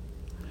round.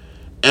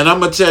 And I'm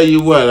going to tell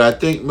you what, I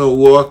think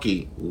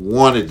Milwaukee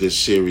wanted this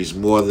series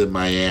more than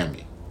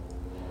Miami.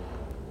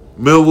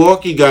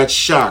 Milwaukee got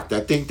shocked.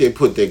 I think they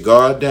put their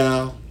guard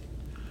down.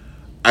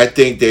 I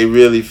think they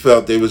really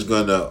felt they was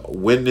going to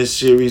win this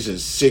series in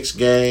 6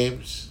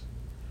 games.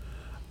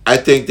 I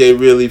think they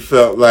really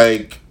felt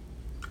like,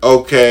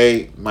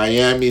 okay,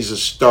 Miami's a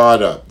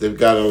startup. They've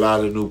got a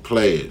lot of new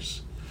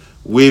players.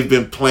 We've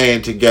been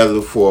playing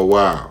together for a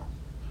while.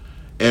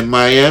 And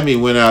Miami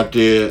went out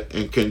there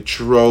and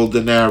controlled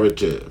the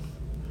narrative.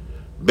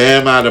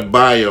 Bam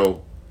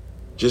Adebayo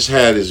just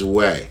had his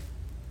way.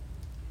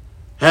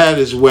 Had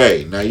his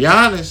way. Now,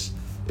 Giannis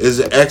is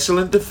an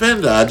excellent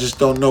defender. I just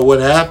don't know what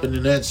happened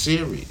in that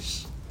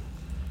series.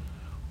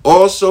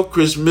 Also,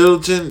 Chris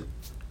Middleton,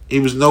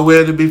 he was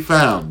nowhere to be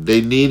found.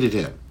 They needed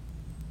him.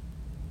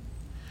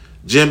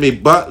 Jimmy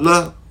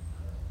Butler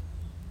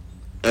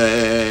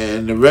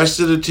and the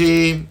rest of the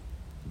team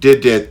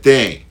did their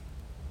thing.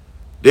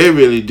 They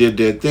really did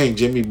their thing.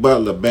 Jimmy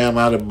Butler, Bam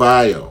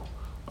Adebayo,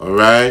 all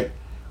right?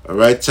 All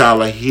right,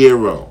 Tyler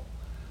Hero.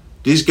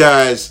 These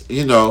guys,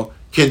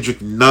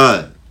 Kendrick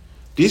Nunn.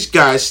 These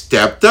guys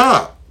stepped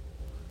up.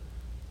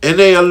 And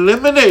they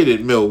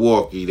eliminated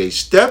Milwaukee. They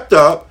stepped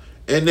up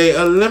and they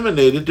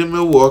eliminated the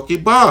Milwaukee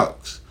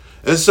Bucks.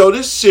 And so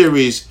this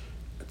series,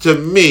 to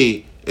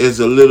me, is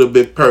a little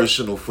bit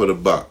personal for the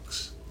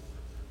Bucks.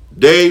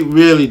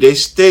 They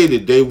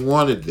stated they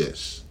wanted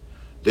this.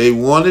 They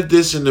wanted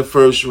this in the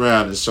first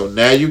round, and so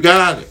now you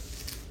got it.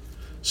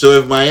 So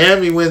if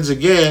Miami wins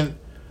again,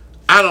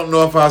 I don't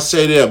know if I'll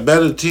say they're a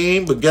better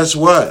team, but guess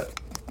what?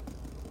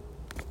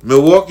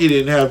 Milwaukee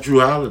didn't have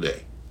Drew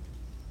Holiday.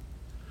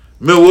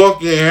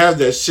 Milwaukee didn't have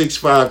that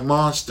 6'5"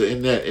 monster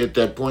at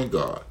that point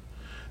guard.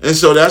 And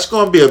so that's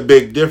going to be a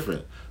big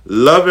difference.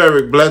 Love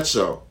Eric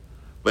Bledsoe,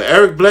 but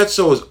Eric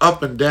Bledsoe is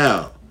up and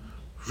down.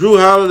 Drew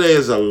Holiday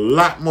is a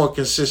lot more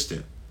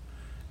consistent.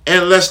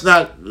 And let's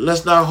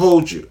not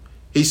hold you.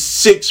 He's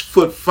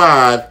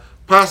 6'5",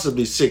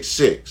 possibly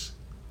 6'6".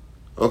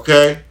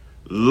 Okay?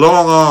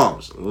 Long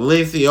arms,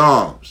 lengthy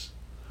arms.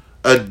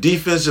 A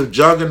defensive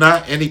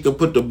juggernaut, and he can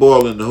put the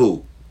ball in the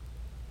hoop.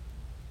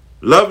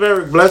 Love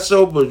Eric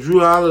Bledsoe, but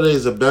Drew Holiday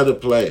is a better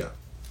player.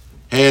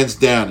 Hands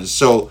down. And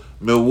so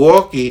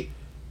Milwaukee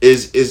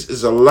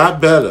is a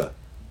lot better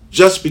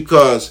just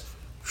because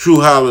Drew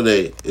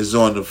Holiday is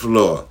on the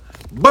floor.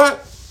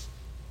 But,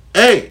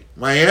 hey,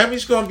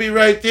 Miami's going to be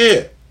right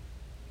there.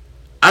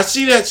 I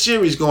see that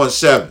series going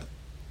 7.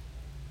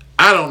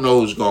 I don't know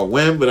who's going to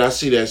win, but I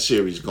see that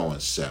series going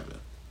 7.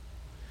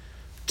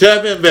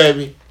 Tap in,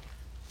 baby.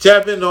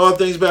 Tap into All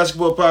Things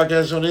Basketball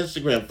Podcast on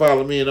Instagram.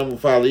 Follow me and I'm going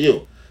to follow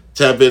you.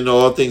 Tap into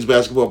All Things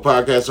Basketball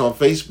Podcast on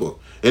Facebook.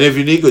 And if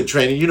you need good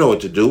training, you know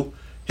what to do.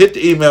 Hit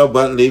the email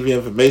button, leave your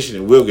information,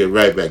 and we'll get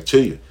right back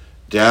to you.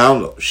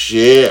 Download,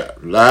 share,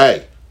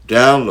 like,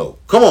 download.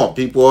 Come on,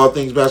 people. All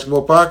Things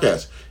Basketball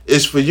Podcast.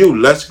 It's for you.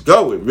 Let's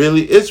go. It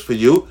really is for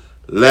you.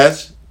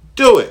 Let's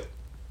do it.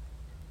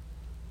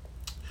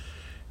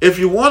 If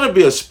you want to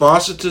be a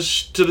sponsor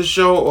to the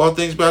show, All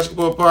Things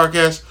Basketball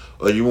Podcast,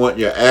 or you want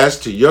your ass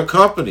to your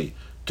company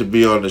to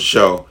be on the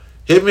show,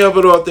 hit me up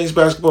at All Things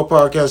Basketball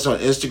Podcast on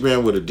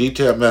Instagram with a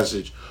detailed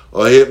message,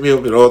 or hit me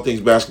up at All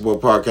Things Basketball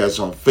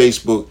Podcast on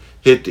Facebook.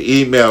 Hit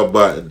the email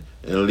button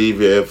and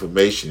leave your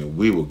information, and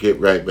we will get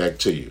right back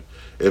to you.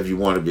 If you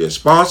want to be a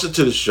sponsor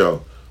to the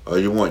show, or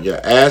you want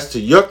your ass to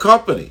your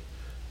company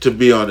to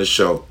be on the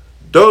show,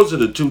 those are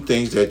the 2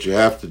 things that you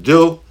have to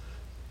do.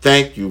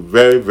 Thank you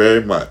very,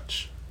 very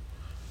much.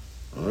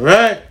 All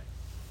right.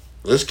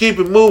 Let's keep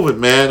it moving,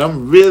 man.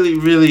 I'm really,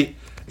 really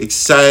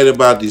excited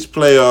about these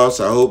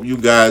playoffs. I hope you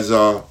guys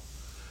are.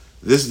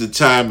 This is the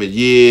time of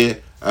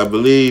year. I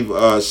believe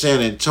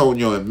San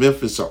Antonio and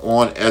Memphis are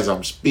on as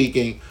I'm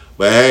speaking.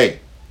 But hey,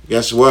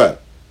 guess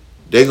what?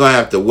 They're going to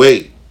have to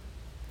wait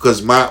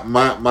because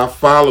my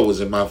followers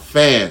and my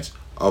fans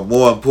are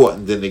more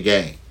important than the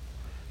game.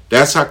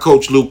 That's how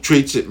Coach Luke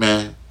treats it,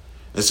 man.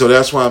 And so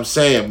that's why I'm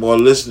saying more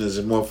listeners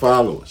and more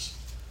followers.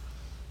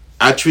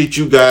 I treat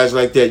you guys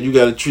like that. You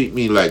got to treat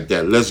me like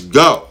that. Let's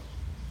go.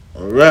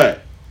 All right.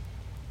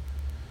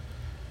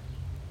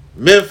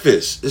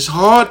 Memphis. It's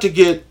hard to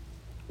get.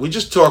 We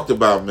just talked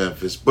about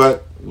Memphis,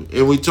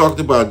 and we talked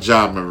about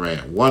John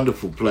Morant.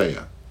 Wonderful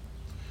player.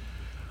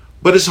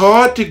 But it's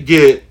hard to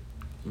get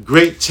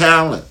great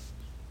talent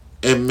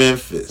in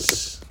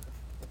Memphis.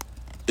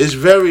 It's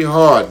very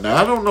hard.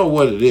 Now, I don't know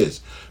what it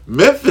is.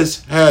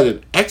 Memphis had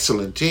an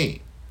excellent team.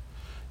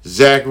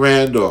 Zach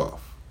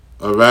Randolph,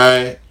 all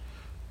right?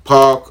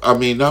 Mark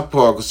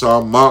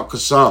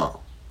Gasol.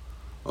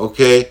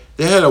 Okay?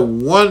 They had a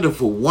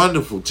wonderful,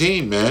 wonderful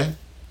team, man.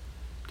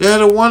 They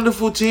had a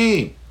wonderful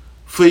team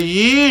for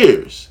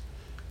years.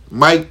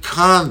 Mike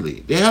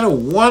Conley. They had a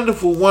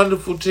wonderful,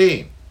 wonderful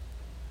team.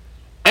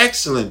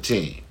 Excellent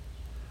team.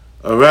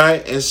 All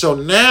right? And so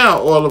now,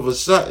 all of a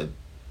sudden,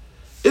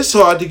 it's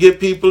hard to get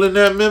people in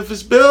that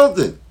Memphis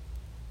building.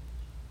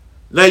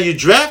 Now, you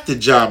drafted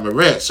John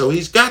Morant, so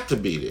he's got to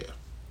be there.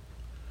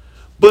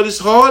 But it's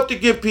hard to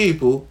get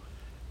people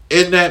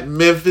in that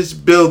Memphis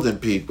building,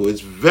 people.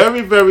 It's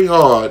very, very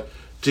hard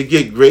to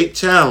get great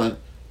talent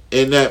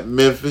in that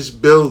Memphis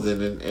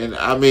building. And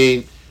I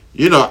mean,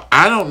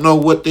 I don't know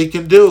what they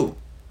can do.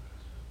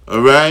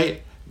 All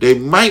right? They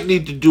might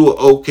need to do an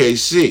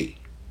OKC,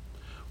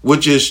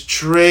 which is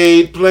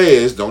trade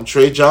players. Don't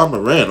trade John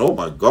Morant. Oh,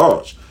 my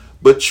gosh.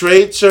 But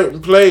trade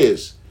certain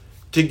players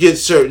to get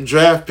certain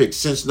draft picks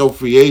since no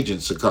free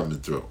agents are coming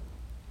through.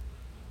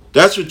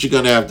 That's what you're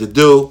going to have to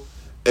do.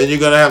 And you're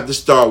going to have to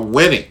start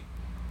winning.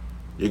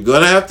 You're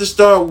going to have to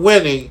start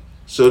winning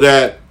so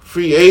that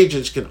free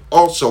agents can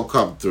also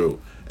come through.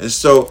 And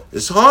so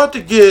it's hard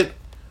to get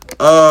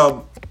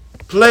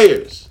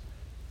players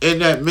in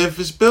that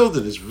Memphis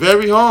building. It's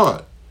very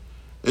hard.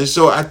 And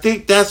so I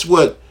think that's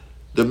what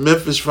the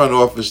Memphis front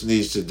office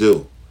needs to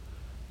do.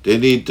 They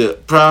need to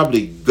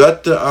probably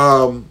gut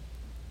the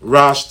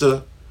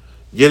roster,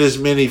 get as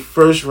many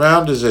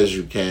first-rounders as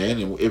you can.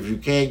 And if you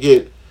can't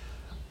get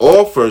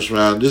all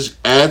first-rounders,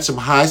 add some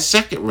high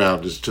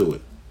second-rounders to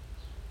it.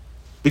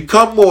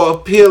 Become more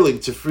appealing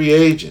to free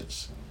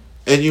agents.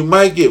 And you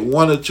might get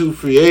one or two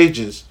free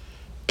agents,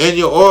 and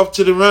you're off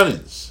to the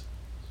runnings.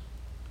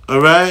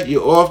 All right?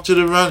 You're off to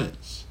the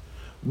runnings.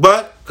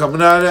 But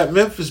coming out of that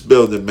Memphis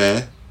building,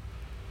 man,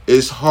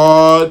 it's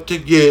hard to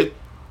get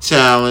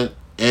talent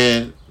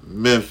in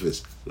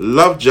Memphis.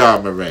 Love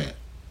John Morant.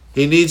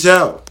 He needs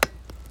help.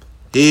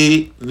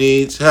 He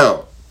needs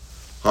help.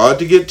 Hard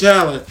to get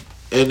talent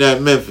in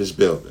that Memphis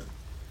building.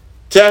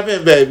 Tap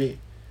in, baby.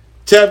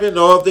 Tap into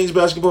All Things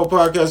Basketball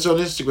Podcast on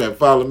Instagram.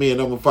 Follow me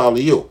and I'm going to follow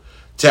you.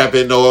 Tap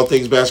into All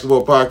Things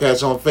Basketball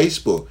Podcast on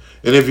Facebook.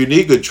 And if you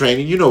need good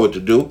training, you know what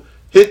to do.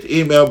 Hit the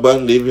email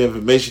button, leave your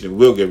information, and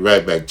we'll get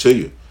right back to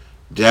you.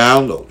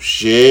 Download,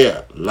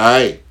 share,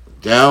 like,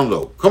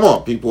 download. Come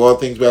on, people. All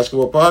Things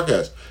Basketball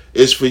Podcast.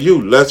 It's for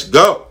you. Let's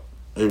go.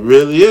 It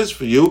really is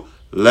for you.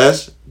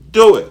 Let's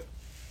do it.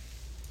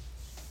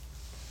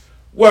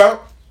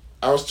 Well,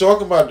 I was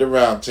talking about the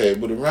round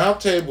table. The round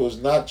table is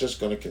not just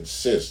going to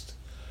consist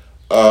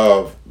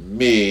of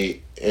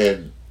me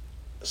and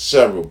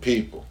several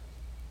people.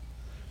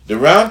 The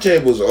round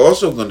table is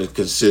also going to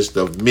consist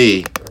of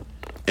me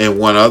and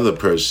one other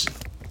person.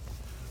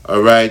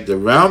 All right? The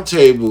round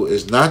table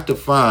is not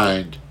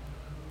defined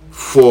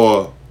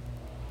for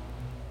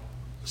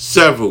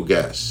several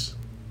guests.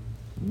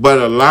 But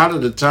a lot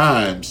of the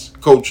times,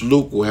 Coach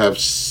Luke will have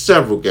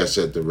several guests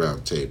at the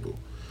round table.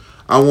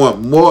 I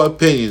want more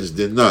opinions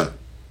than none.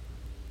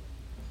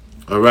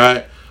 All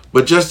right?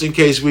 But just in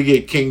case we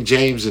get King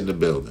James in the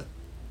building,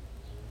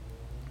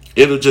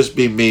 it'll just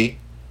be me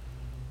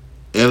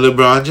and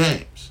LeBron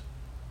James.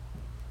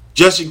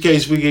 Just in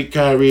case we get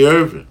Kyrie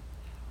Irving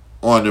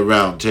on the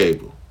round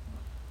table,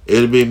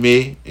 it'll be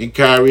me and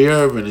Kyrie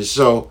Irving. And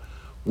so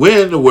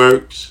we're in the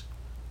works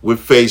with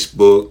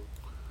Facebook.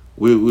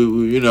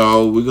 We're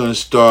going to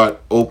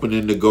start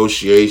opening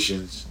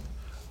negotiations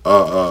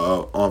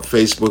on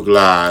Facebook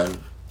Live,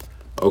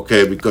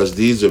 okay, because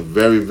these are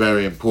very,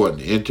 very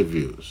important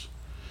interviews.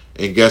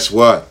 And guess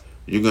what?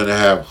 You're going to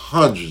have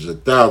hundreds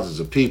of thousands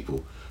of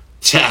people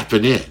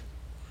tapping in.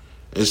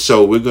 And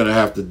so we're going to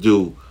have to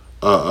do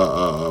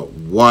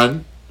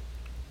one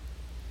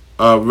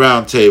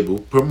round table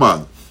per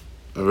month,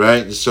 all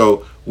right? And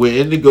so we're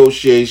in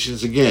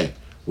negotiations again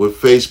with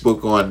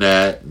Facebook on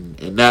that,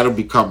 and that'll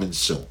be coming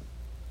soon.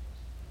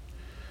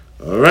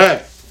 All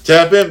right.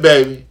 Tap in,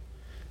 baby.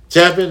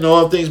 Tap into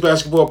All Things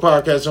Basketball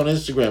Podcast on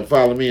Instagram.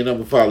 Follow me and I'm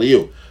going to follow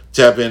you.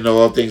 Tap into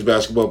All Things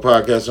Basketball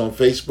Podcast on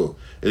Facebook.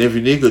 And if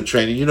you need good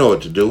training, you know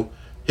what to do.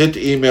 Hit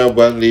the email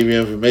button, leave your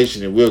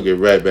information, and we'll get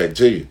right back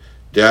to you.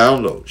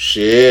 Download,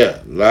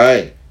 share,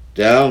 like,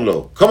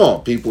 download. Come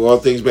on, people. All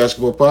Things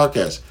Basketball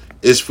Podcast.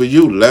 It's for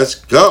you. Let's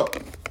go.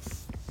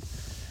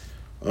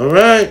 All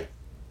right.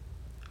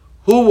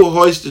 Who will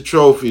hoist the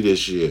trophy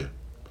this year?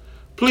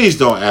 Please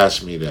don't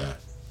ask me that.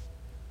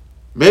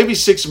 Maybe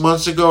 6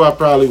 months ago, I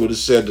probably would have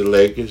said the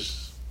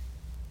Lakers.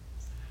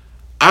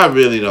 I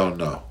really don't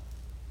know.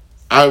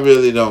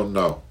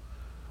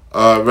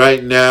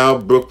 Right now,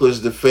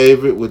 Brooklyn's the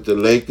favorite with the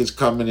Lakers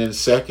coming in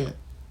second.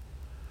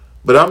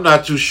 But I'm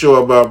not too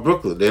sure about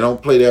Brooklyn. They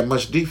don't play that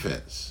much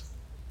defense.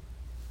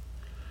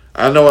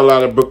 I know a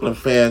lot of Brooklyn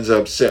fans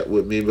are upset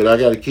with me, but I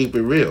got to keep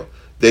it real.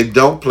 They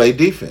don't play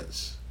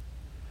defense.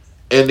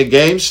 And the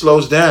game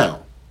slows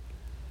down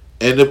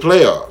in the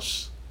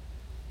playoffs.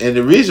 And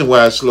the reason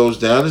why it slows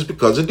down is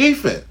because of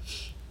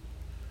defense.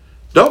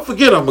 Don't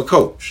forget I'm a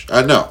coach.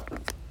 I know.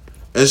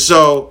 And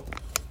so,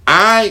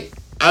 I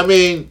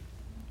mean,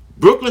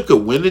 Brooklyn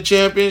could win the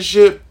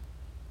championship,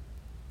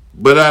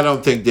 but I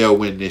don't think they'll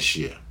win this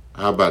year.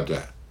 How about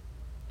that?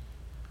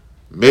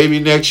 Maybe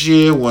next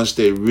year, once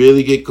they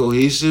really get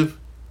cohesive,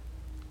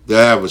 they'll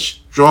have a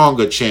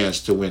stronger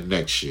chance to win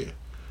next year.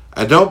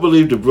 I don't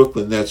believe the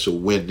Brooklyn Nets will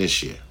win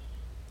this year.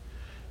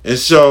 And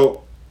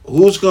so,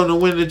 who's going to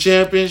win the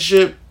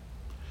championship?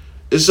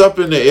 It's up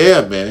in the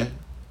air, man.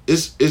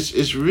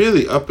 It's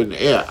really up in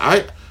the air.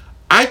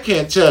 I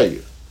can't tell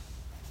you.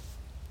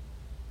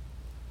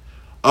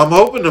 I'm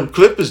hoping them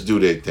Clippers do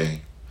their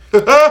thing.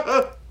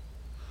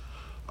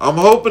 I'm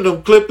hoping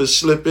them Clippers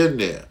slip in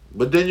there.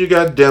 But then you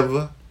got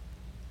Denver.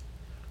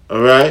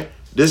 All right?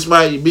 This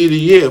might be the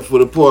year for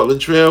the Portland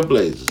Trail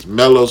Blazers.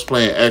 Melo's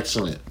playing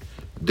excellent.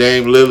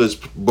 Dame Lillard's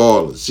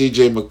balling.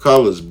 C.J.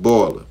 McCullough's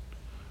balling.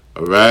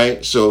 All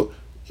right? So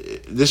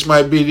this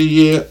might be the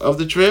year of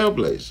the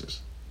Trailblazers.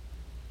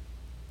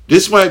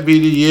 This might be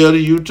the year of the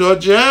Utah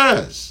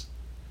Jazz.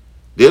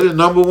 They're the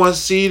number one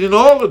seed in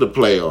all of the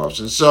playoffs.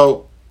 And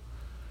so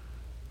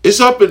it's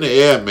up in the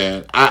air,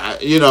 man. I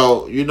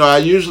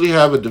usually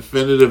have a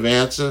definitive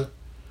answer,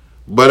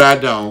 but I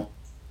don't.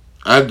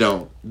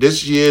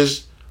 This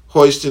year's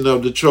hoisting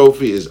of the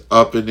trophy is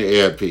up in the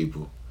air,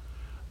 people.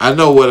 I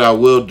know what I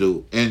will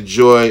do.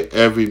 Enjoy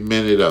every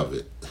minute of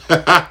it.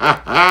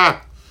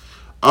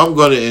 I'm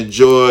going to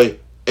enjoy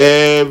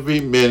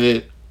every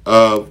minute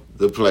of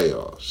the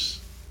playoffs.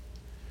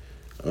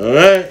 All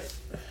right.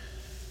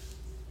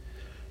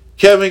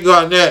 Kevin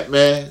Garnett,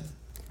 man.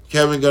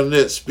 Kevin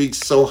Garnett speaks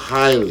so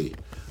highly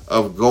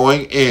of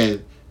going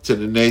in to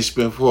the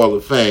Naismith Hall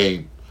of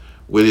Fame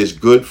with his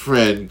good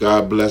friend,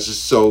 God bless his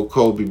soul,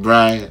 Kobe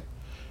Bryant,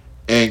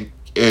 and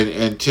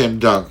Tim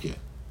Duncan.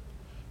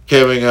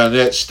 Kevin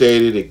Garnett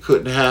stated it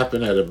couldn't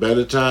happen at a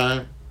better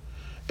time,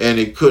 and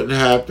it couldn't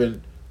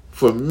happen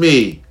for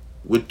me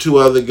with two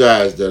other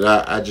guys that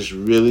I just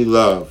really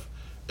love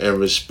and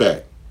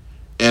respect.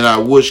 And I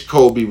wish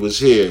Kobe was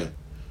here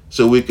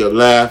so we could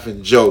laugh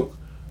and joke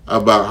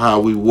about how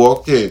we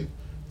walked in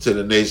to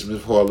the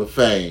Naismith Hall of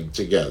Fame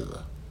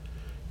together.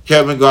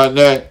 Kevin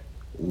Garnett,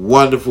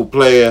 wonderful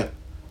player,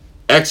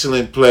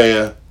 excellent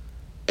player,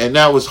 and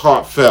that was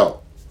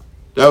heartfelt.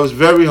 That was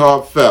very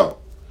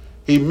heartfelt.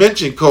 He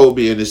mentioned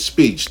Kobe in his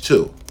speech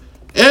too.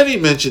 And he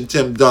mentioned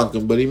Tim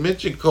Duncan, but he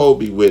mentioned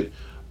Kobe with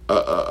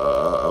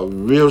a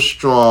real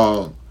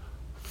strong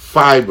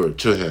fiber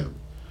to him.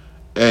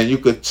 And you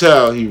could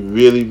tell he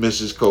really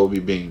misses Kobe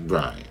Bean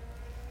Bryant.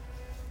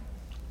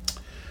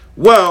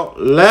 Well,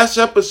 last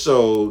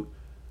episode,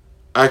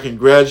 I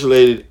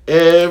congratulated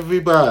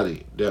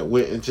everybody that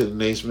went into the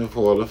Naismith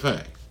Hall of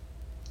Fame.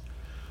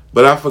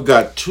 But I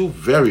forgot two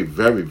very,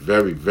 very,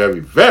 very, very,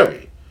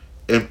 very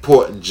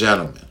important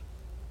gentlemen.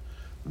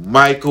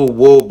 Michael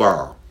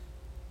Wilbon,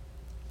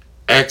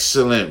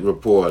 excellent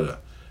reporter,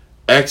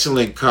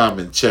 excellent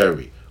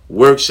commentary,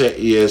 works at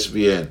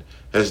ESPN,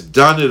 has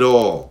done it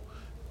all.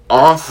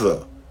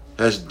 Arthur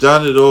has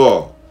done it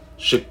all.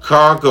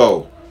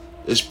 Chicago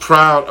is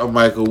proud of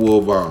Michael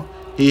Wilbon.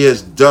 He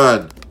has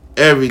done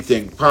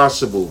everything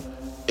possible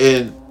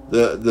in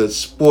the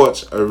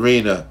sports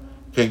arena.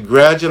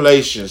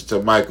 Congratulations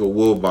to Michael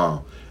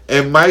Wilbon.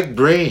 And Mike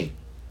Breen.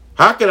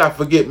 How could I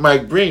forget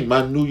Mike Breen,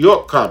 my New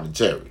York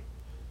commentary?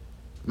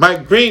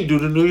 Mike Breen do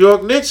the New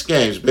York Knicks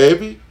games,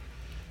 baby.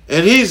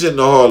 And he's in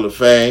the Hall of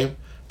Fame.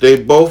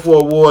 They both were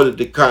awarded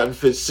the Cotton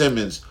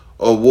Fitzsimmons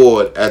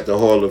Award at the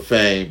Hall of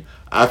Fame.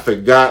 I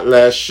forgot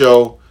last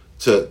show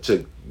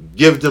to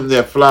give them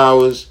their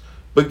flowers.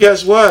 But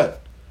guess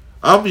what?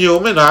 I'm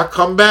human. I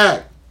come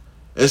back.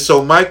 And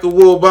so Michael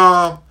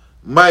Wilbon,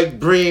 Mike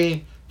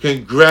Breen,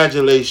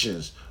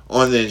 congratulations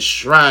on the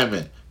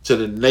enshrinement to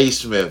the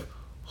Naismith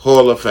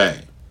Hall of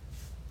Fame.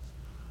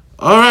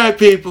 All right,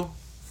 people.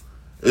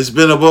 It's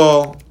been a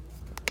ball.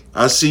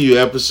 I'll see you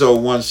episode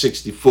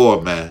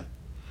 164, man.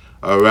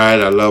 All right.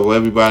 I love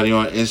everybody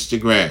on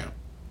Instagram.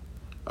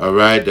 All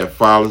right. That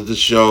follows the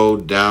show,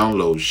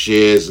 download,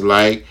 shares,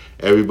 like.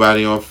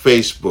 Everybody on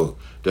Facebook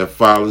that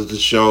follows the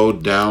show,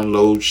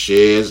 download,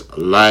 shares,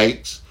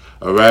 likes.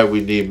 All right.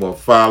 We need more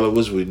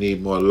followers. We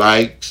need more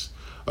likes.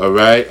 All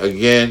right.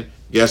 Again,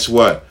 guess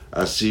what?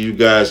 I'll see you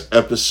guys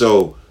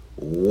episode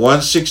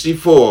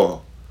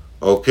 164.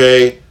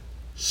 Okay.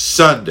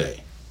 Sunday.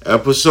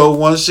 Episode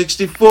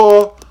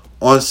 164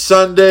 on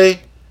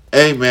Sunday.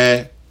 Hey,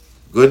 man.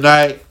 Good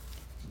night.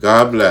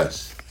 God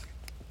bless.